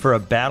device for a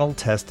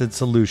battle-tested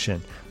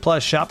solution.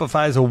 Plus,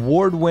 Shopify's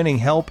award-winning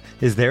help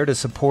is there to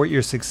support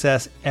your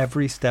success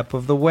every step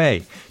of the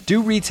way.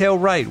 Do retail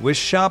right with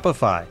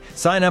Shopify.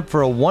 Sign up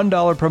for a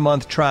 $1 per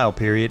month trial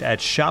period at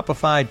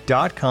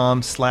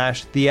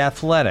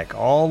shopify.com/theathletic,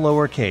 all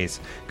lowercase.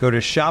 Go to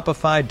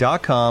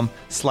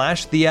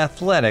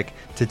shopify.com/theathletic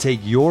to take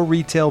your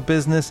retail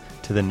business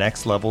to the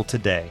next level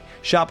today.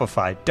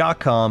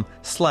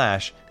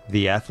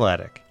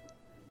 Shopify.com/theathletic.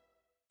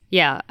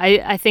 Yeah,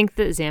 I think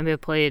that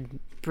Zambia played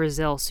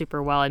Brazil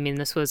super well. I mean,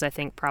 this was, I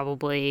think,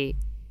 probably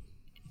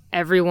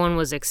everyone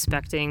was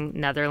expecting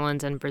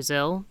Netherlands and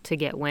Brazil to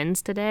get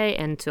wins today,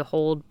 and to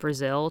hold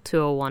Brazil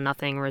to a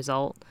 1-0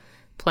 result,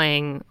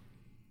 playing,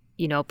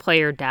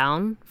 player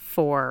down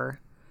for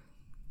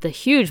the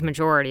huge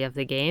majority of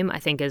the game, I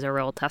think is a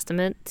real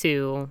testament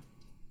to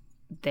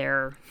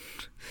their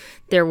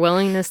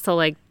willingness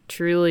to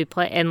truly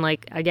play. And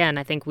again,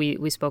 I think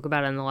we spoke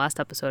about it in the last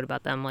episode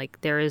about them.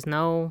 There is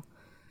no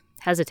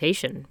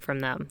hesitation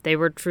from them. They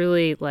were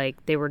truly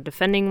they were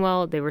defending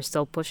well. They were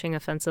still pushing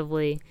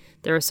offensively.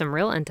 There was some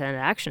real intent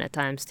action at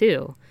times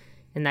too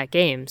in that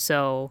game.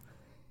 So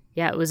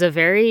yeah, it was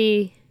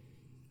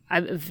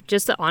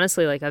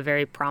honestly a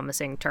very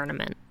promising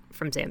tournament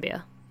from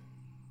Zambia.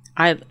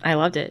 I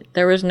loved it.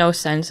 There was no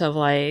sense of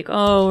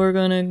oh, we're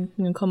gonna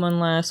come on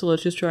last, so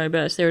let's just try our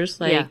best. They were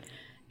just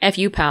F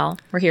you, pal.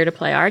 We're here to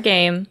play our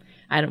game.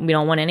 We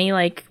don't want any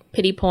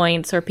pity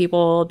points or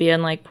people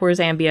being poor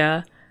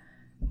Zambia.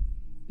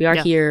 We are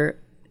here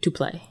to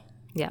play.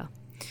 Yeah.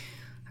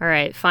 All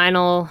right.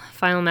 Final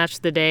match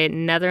of the day,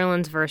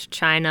 Netherlands versus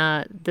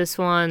China. This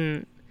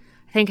one,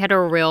 I think, had a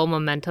real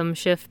momentum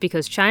shift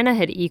because China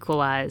had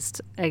equalized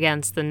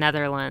against the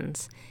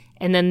Netherlands.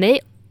 And then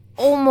they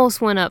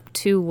almost went up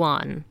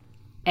 2-1.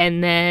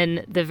 And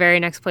then the very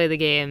next play of the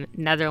game,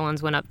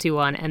 Netherlands went up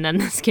 2-1. And then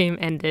this game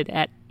ended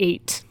at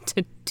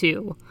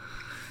 8-2.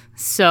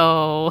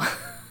 So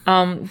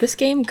this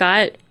game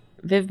got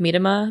Viv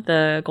Miedema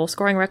the goal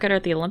scoring record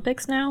at the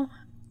Olympics now,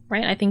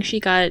 right? I think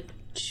she's on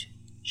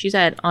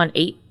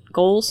 8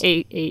 goals.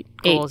 Eight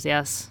goals,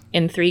 yes.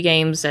 In 3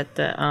 games at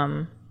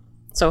the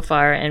so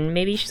far, and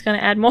maybe she's gonna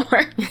add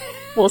more.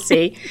 We'll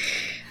see.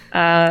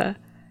 Yeah.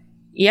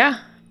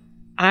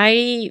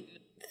 I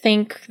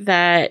think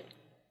that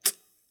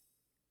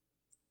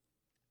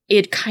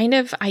it kind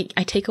of I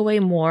take away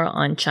more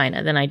on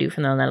China than I do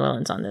from the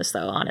Netherlands on this,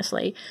 though,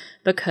 honestly,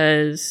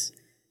 because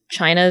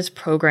China's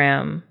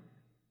program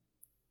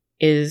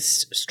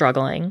is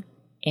struggling,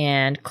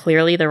 and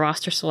clearly the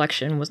roster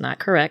selection was not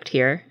correct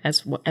here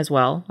as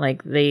well.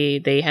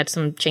 They had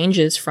some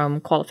changes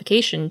from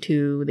qualification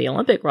to the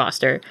Olympic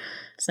roster.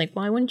 It's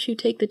why wouldn't you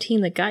take the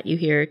team that got you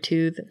here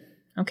to the...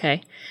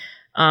 Okay.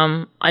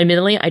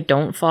 Admittedly, I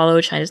don't follow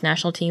China's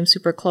national team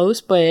super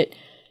close, but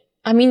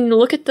I mean,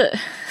 look at the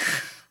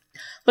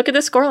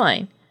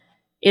scoreline.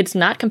 It's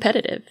not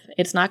competitive.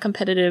 It's not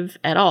competitive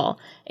at all.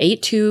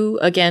 8-2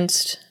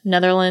 against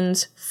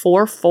Netherlands,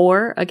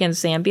 4-4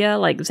 against Zambia.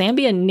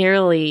 Zambia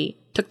nearly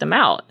took them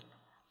out.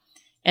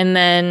 And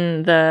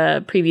then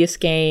the previous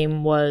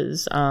game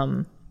was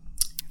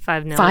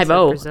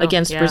 5-0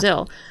 against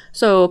Brazil.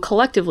 So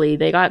collectively,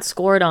 they got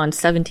scored on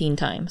 17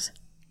 times.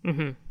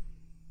 Mm-hmm.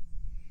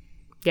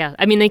 Yeah,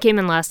 I mean, they came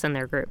in last in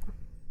their group.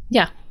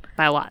 Yeah.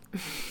 By a lot.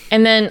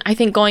 And then I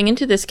think going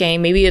into this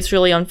game, maybe it's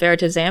really unfair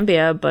to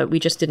Zambia, but we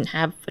just didn't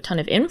have a ton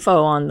of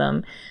info on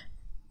them.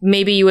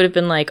 Maybe you would have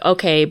been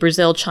okay,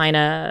 Brazil,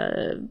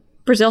 China.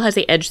 Brazil has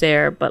the edge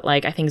there, but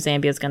I think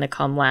Zambia's going to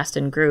come last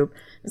in group.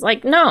 It's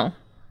no.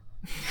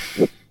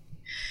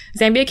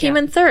 Zambia came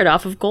in third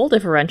off of goal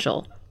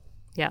differential.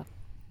 Yeah.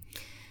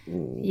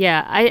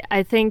 Yeah,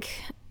 I think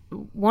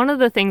one of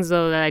the things,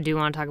 though, that I do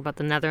want to talk about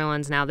the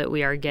Netherlands now that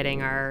we are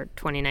getting our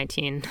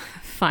 2019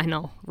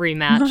 final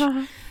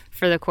rematch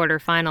for the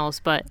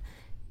quarterfinals. But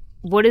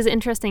what is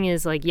interesting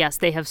is, yes,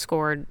 they have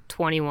scored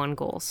 21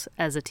 goals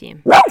as a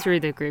team through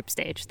the group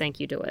stage. Thank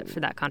you, DeWitt, for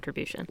that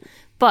contribution.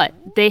 But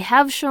they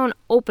have shown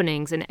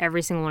openings in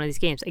every single one of these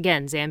games.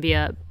 Again,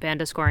 Zambia,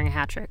 Banda scoring a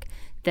hat trick.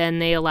 Then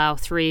they allow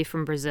 3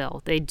 from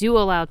Brazil. They do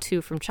allow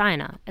 2 from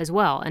China as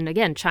well. And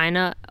again,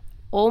 China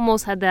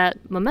almost had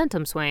that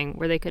momentum swing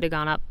where they could have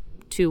gone up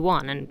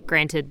 2-1. And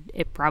granted,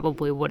 it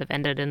probably would have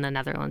ended in the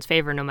Netherlands'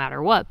 favor no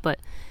matter what. But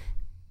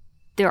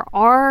there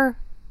are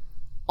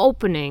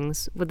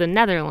openings with the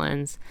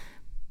Netherlands.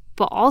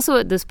 But also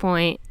at this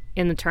point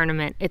in the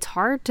tournament, it's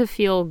hard to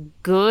feel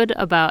good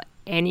about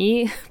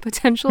any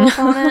potential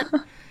opponent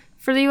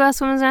for the U.S.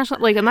 women's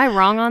national. Am I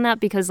wrong on that?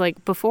 Because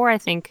before, I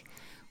think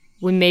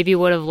we maybe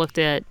would have looked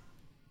at,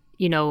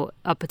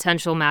 a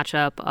potential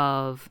matchup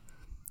of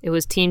it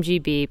was Team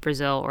GB,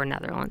 Brazil, or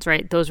Netherlands,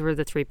 right? Those were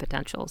the 3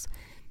 potentials.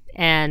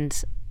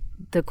 And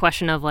the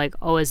question of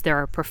is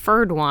there a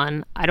preferred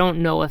one? I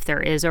don't know if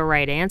there is a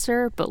right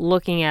answer, but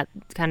looking at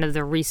kind of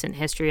the recent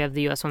history of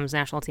the U.S. women's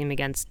national team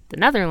against the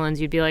Netherlands,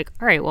 you'd be all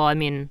right, well, I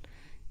mean,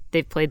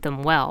 they've played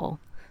them well.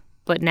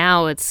 But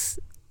now it's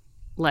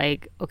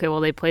okay, well,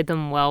 they played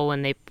them well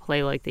when they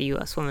play the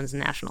U.S. women's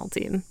national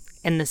team.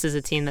 And this is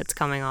a team that's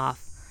coming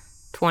off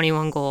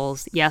 21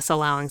 goals, yes,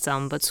 allowing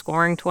some, but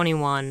scoring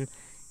 21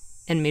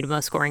 and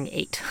Miedema scoring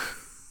 8.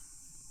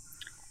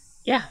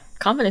 Yeah,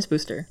 confidence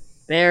booster.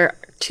 There are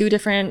two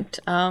different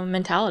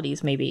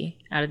mentalities maybe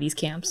out of these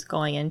camps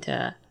going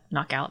into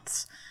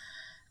knockouts.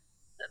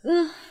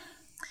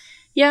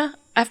 Yeah,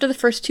 after the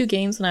first 2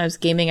 games when I was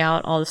gaming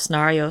out all the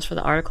scenarios for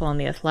the article on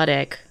The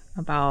Athletic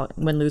about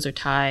win, lose, or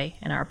tie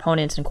and our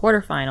opponents in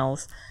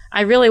quarterfinals,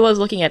 I really was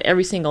looking at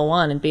every single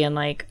one and being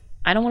like,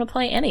 I don't want to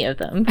play any of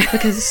them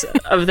because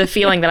of the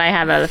feeling that I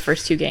have out of the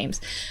first 2 games.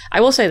 I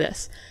will say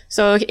this.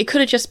 So it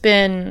could have just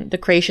been the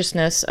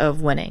graciousness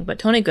of winning, but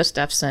Tony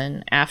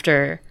Gustafsson,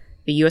 after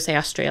the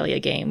USA-Australia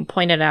game,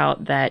 pointed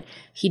out that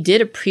he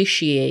did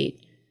appreciate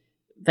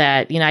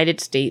that the United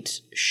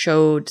States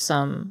showed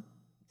some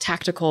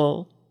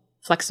tactical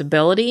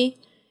flexibility,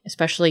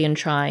 especially in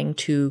trying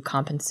to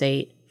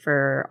compensate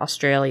for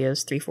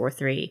Australia's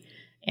 3-4-3.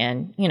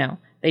 And,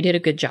 they did a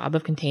good job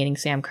of containing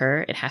Sam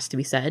Kerr, it has to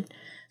be said.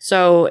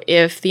 So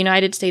if the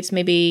United States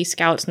maybe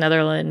scouts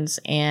Netherlands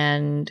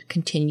and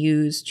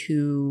continues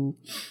to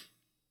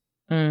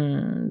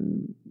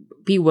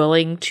be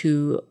willing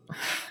to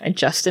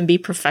adjust and be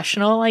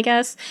professional, I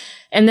guess,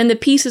 and then the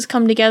pieces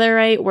come together,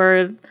 right,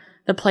 where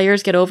the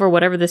players get over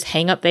whatever this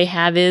hang up they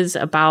have is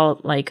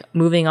about like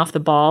moving off the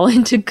ball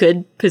into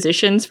good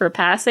positions for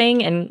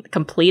passing and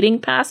completing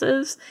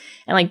passes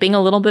and like being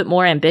a little bit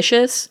more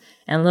ambitious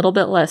and a little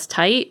bit less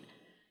tight.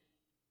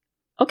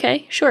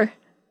 Okay, sure.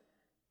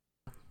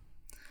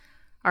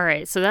 All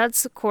right, so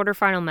that's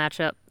quarterfinal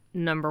matchup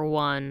number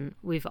 1.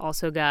 We've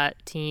also got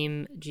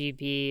Team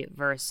GB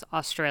versus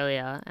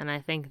Australia, and I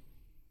think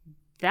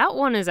that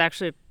one is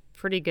actually a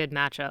pretty good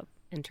matchup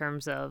in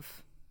terms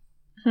of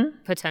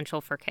potential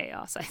for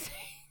chaos, I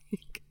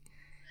think.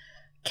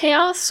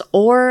 Chaos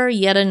or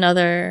yet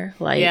another,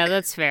 yeah,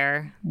 that's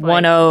fair.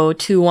 1-0,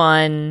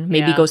 2-1,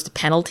 maybe goes to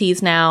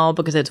penalties now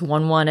because it's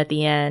 1-1 at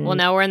the end. Well,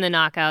 now we're in the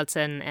knockouts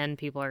and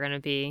people are going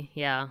to be,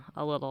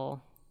 a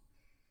little...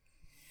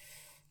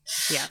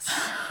 Yes.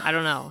 I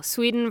don't know.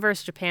 Sweden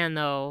versus Japan,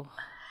 though,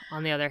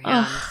 on the other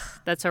hand,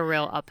 that's a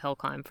real uphill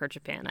climb for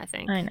Japan, I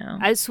think. I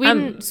know.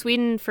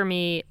 Sweden, for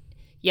me,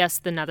 yes,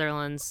 the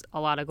Netherlands,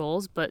 a lot of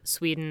goals, but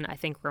Sweden, I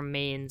think,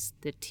 remains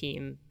the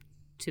team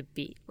to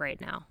beat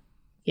right now.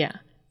 Yeah.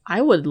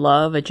 I would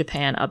love a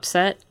Japan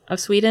upset of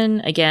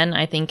Sweden. Again,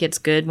 I think it's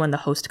good when the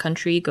host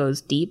country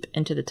goes deep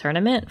into the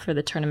tournament for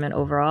the tournament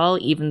overall,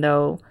 even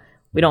though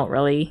we don't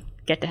really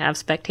get to have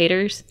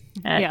spectators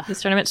at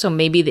this tournament. So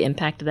maybe the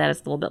impact of that is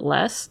a little bit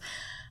less.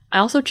 I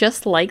also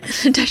just like the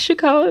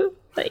Nadeshiko.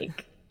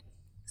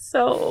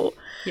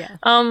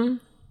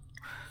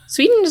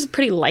 Sweden is a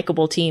pretty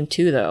likable team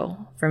too, though,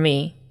 for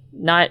me.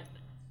 Not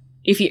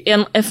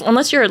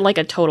unless you're like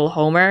a total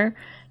homer,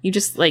 you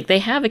just like they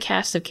have a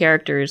cast of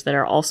characters that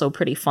are also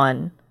pretty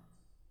fun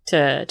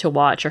to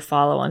watch or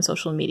follow on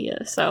social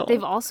media. So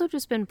they've also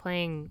just been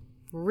playing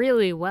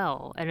really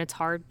well, and it's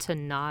hard to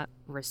not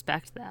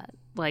respect that.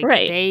 Like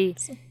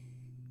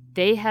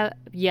they have,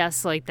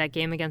 yes, like that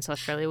game against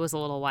Australia was a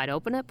little wide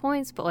open at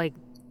points, but like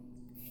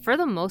for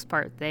the most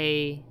part,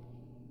 they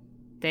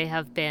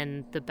have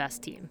been the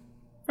best team.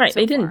 Right,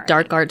 they didn't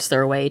dark arts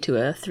their way to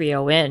a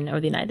 3-0 win over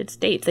the United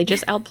States. They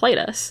just outplayed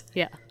us.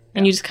 Yeah.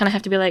 And you just kind of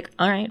have to be like,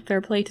 all right,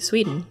 fair play to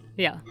Sweden.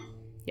 Yeah.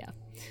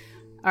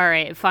 All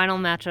right, final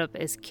matchup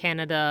is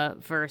Canada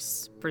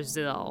versus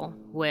Brazil,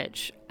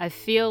 which I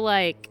feel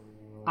like,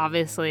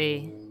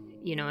 obviously,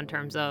 in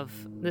terms of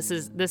this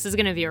is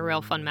going to be a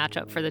real fun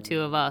matchup for the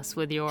two of us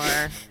with your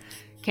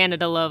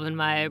Canada love and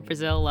my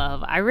Brazil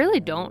love. I really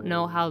don't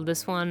know how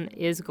this one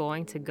is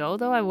going to go,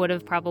 though. I would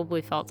have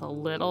probably felt a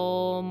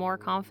little more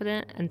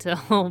confident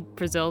until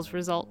Brazil's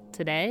result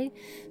today.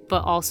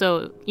 But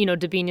also,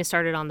 Debinha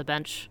started on the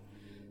bench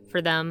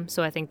for them,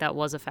 so I think that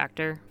was a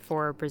factor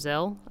for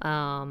Brazil.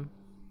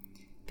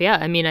 But yeah,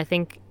 I mean, I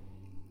think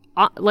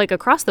like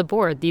across the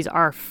board, these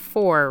are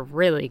 4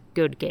 really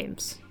good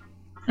games.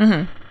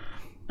 I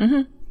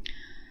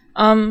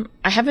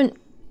haven't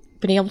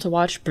been able to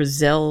watch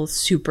Brazil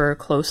super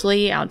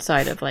closely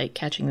outside of like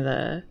catching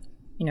the,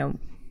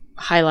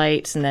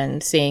 highlights and then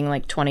seeing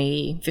like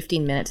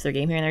 15 minutes of their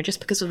game here and there,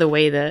 just because of the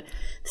way the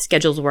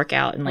schedules work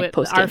out and like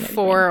posting. Our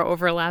 4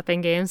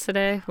 overlapping games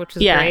today, which is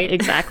great. Yeah,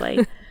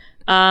 exactly.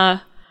 I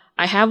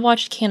have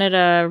watched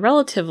Canada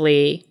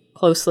relatively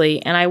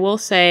closely, and I will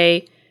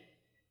say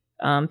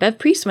Bev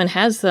Priestman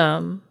has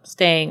them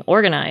staying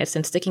organized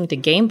and sticking to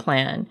game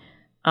plan.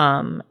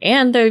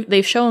 And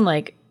they've shown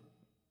like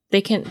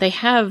they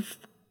have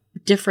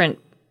different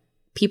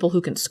people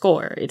who can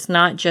score. It's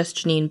not just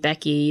Janine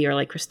Becky or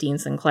like Christine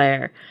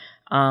Sinclair.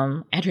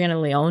 Adriana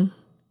Leon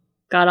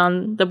got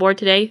on the board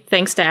today,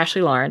 thanks to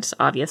Ashley Lawrence,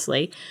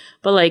 obviously.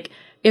 But like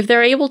if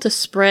they're able to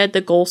spread the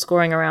goal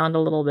scoring around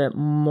a little bit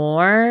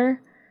more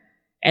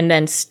and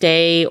then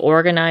stay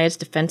organized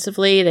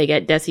defensively, they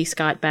get Desi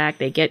Scott back,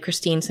 they get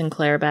Christine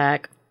Sinclair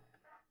back.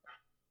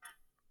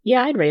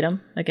 Yeah, I'd rate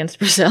them against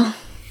Brazil.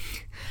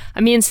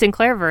 I mean,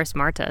 Sinclair versus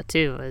Marta,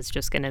 too, is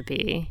just going to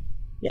be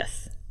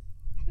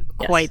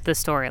quite the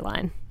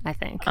storyline, I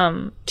think.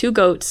 2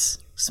 goats,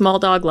 small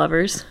dog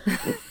lovers.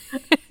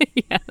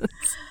 Yes.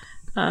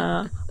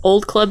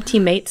 Old club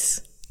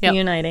teammates Yep.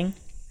 uniting.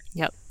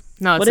 Yep.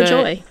 No, What a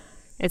joy.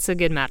 It's a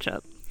good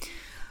matchup.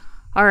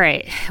 All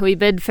right. We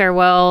bid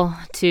farewell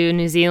to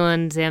New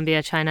Zealand,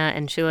 Zambia, China,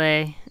 and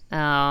Chile.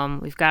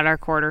 We've got our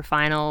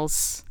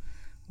quarterfinals.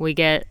 We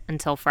get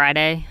until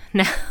Friday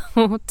now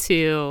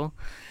to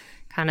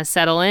kind of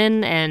settle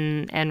in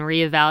and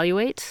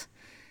reevaluate.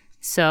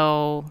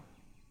 So,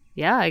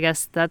 yeah, I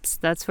guess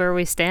that's where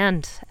we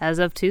stand as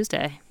of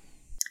Tuesday.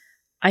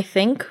 I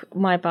think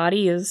my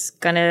body is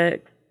gonna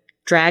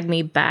drag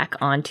me back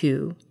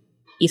onto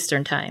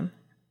Eastern time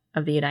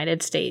of the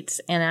United States,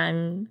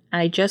 and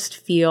I just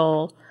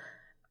feel,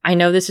 I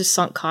know this is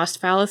sunk cost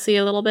fallacy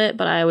a little bit,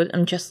 but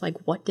I'm just like,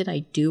 what did I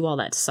do all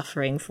that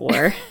suffering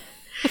for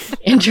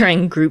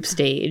entering group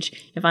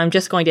stage if I'm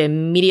just going to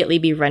immediately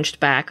be wrenched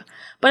back?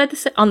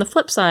 But on the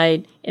flip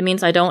side, it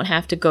means I don't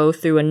have to go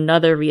through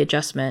another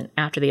readjustment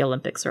after the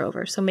Olympics are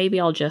over. So maybe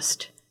I'll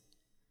just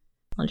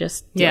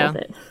deal with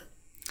it.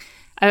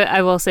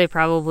 I will say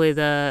probably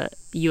the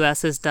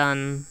U.S. has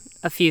done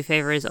a few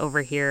favors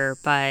over here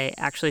by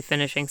actually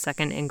finishing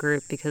second in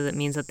group, because it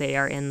means that they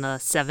are in the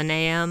 7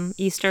 a.m.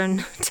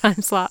 Eastern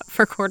time slot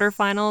for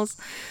quarterfinals.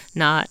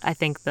 Not, I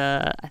think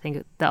the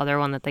other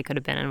one that they could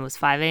have been in was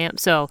 5 a.m.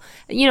 So,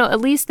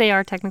 at least they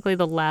are technically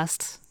the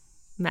last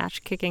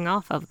match kicking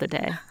off of the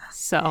day.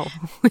 So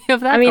we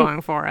have that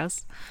going for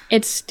us.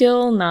 It's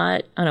still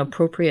not an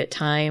appropriate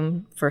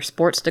time for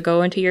sports to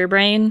go into your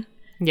brain.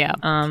 Yeah.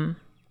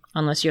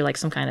 Unless you're like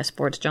some kind of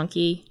sports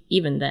junkie,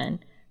 even then.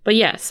 But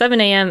yeah,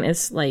 7 a.m.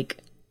 is like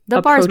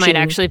the bars might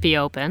actually be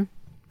open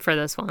for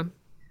this one.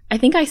 I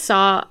think I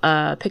saw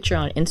a picture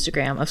on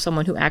Instagram of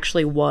someone who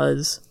actually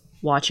was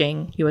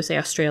watching USA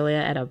Australia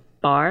at a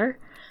bar.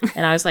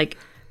 And I was like,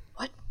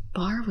 what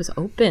bar was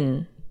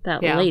open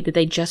that late? Did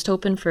they just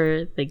open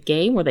for the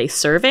game? Were they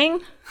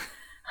serving?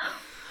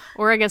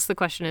 Or I guess the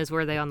question is,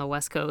 were they on the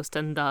West Coast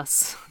and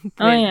thus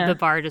the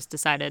bar just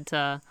decided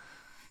to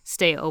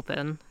stay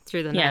open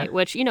through the night,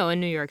 which, in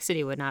New York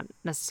City would not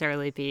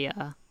necessarily be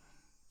a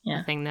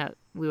thing that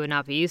we would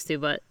not be used to.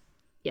 But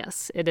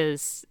yes, it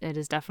is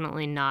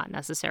definitely not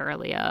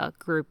necessarily a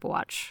group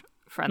watch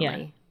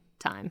friendly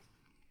time.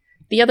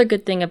 The other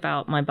good thing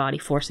about my body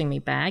forcing me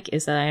back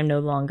is that I no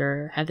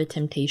longer have the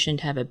temptation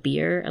to have a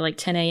beer at like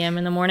 10 a.m.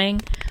 in the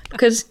morning.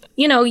 Because,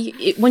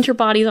 when your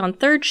body's on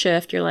third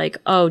shift, you're like,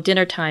 oh,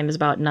 dinner time is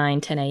about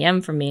 9, 10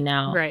 a.m. for me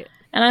now. Right.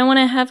 And I want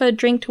to have a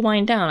drink to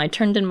wind down. I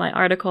turned in my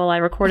article. I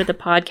recorded the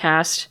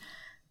podcast,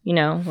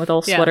 with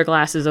old sweater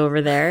glasses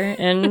over there.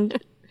 And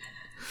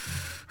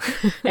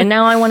and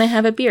now I want to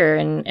have a beer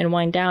and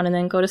wind down and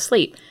then go to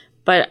sleep.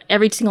 But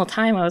every single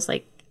time I was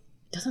like,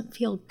 it doesn't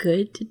feel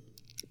good to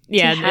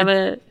have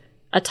a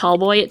tall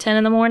boy at 10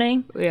 in the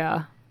morning.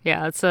 Yeah.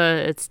 Yeah,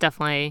 it's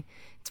definitely,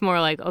 it's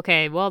more like,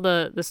 okay, well,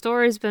 the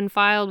story's been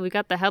filed. We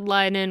got the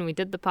headline in. We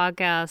did the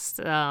podcast.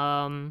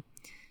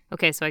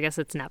 Okay, so I guess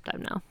it's nap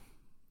time now.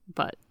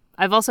 But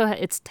I've also,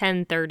 it's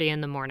 10:30 in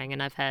the morning,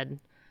 and I've had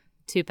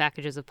 2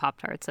 packages of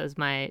Pop-Tarts as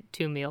my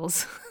 2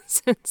 meals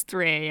since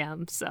 3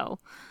 a.m. So,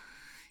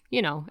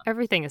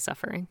 everything is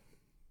suffering.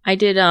 I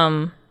did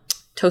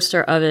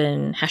toaster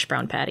oven hash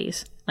brown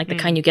patties, like the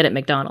kind you get at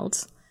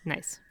McDonald's.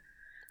 Nice.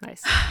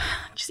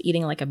 Just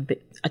eating like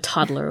a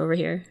toddler over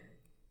here.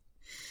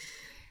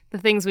 The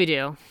things we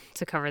do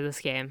to cover this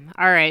game.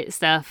 All right,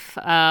 Steph,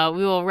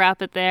 we will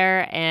wrap it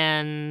there,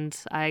 and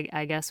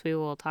I guess we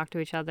will talk to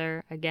each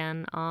other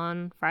again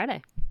on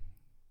Friday.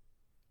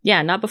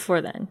 Yeah, not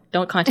before then.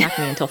 Don't contact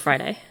me until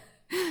Friday.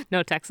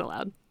 No texts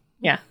allowed.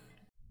 Yeah.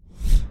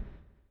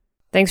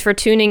 Thanks for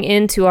tuning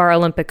in to our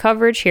Olympic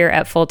coverage here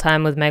at Full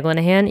Time with Meg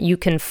Linehan. You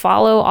can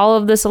follow all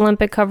of this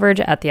Olympic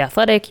coverage at The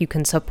Athletic. You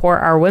can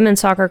support our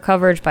women's soccer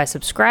coverage by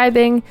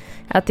subscribing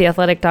at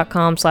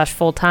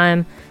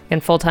theathletic.com/fulltime.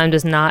 And Full Time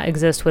does not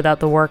exist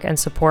without the work and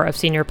support of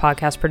senior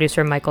podcast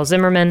producer Michael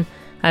Zimmerman.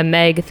 I'm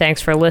Meg.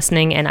 Thanks for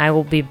listening, and I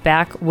will be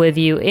back with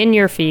you in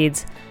your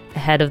feeds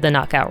ahead of the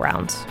knockout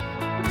rounds.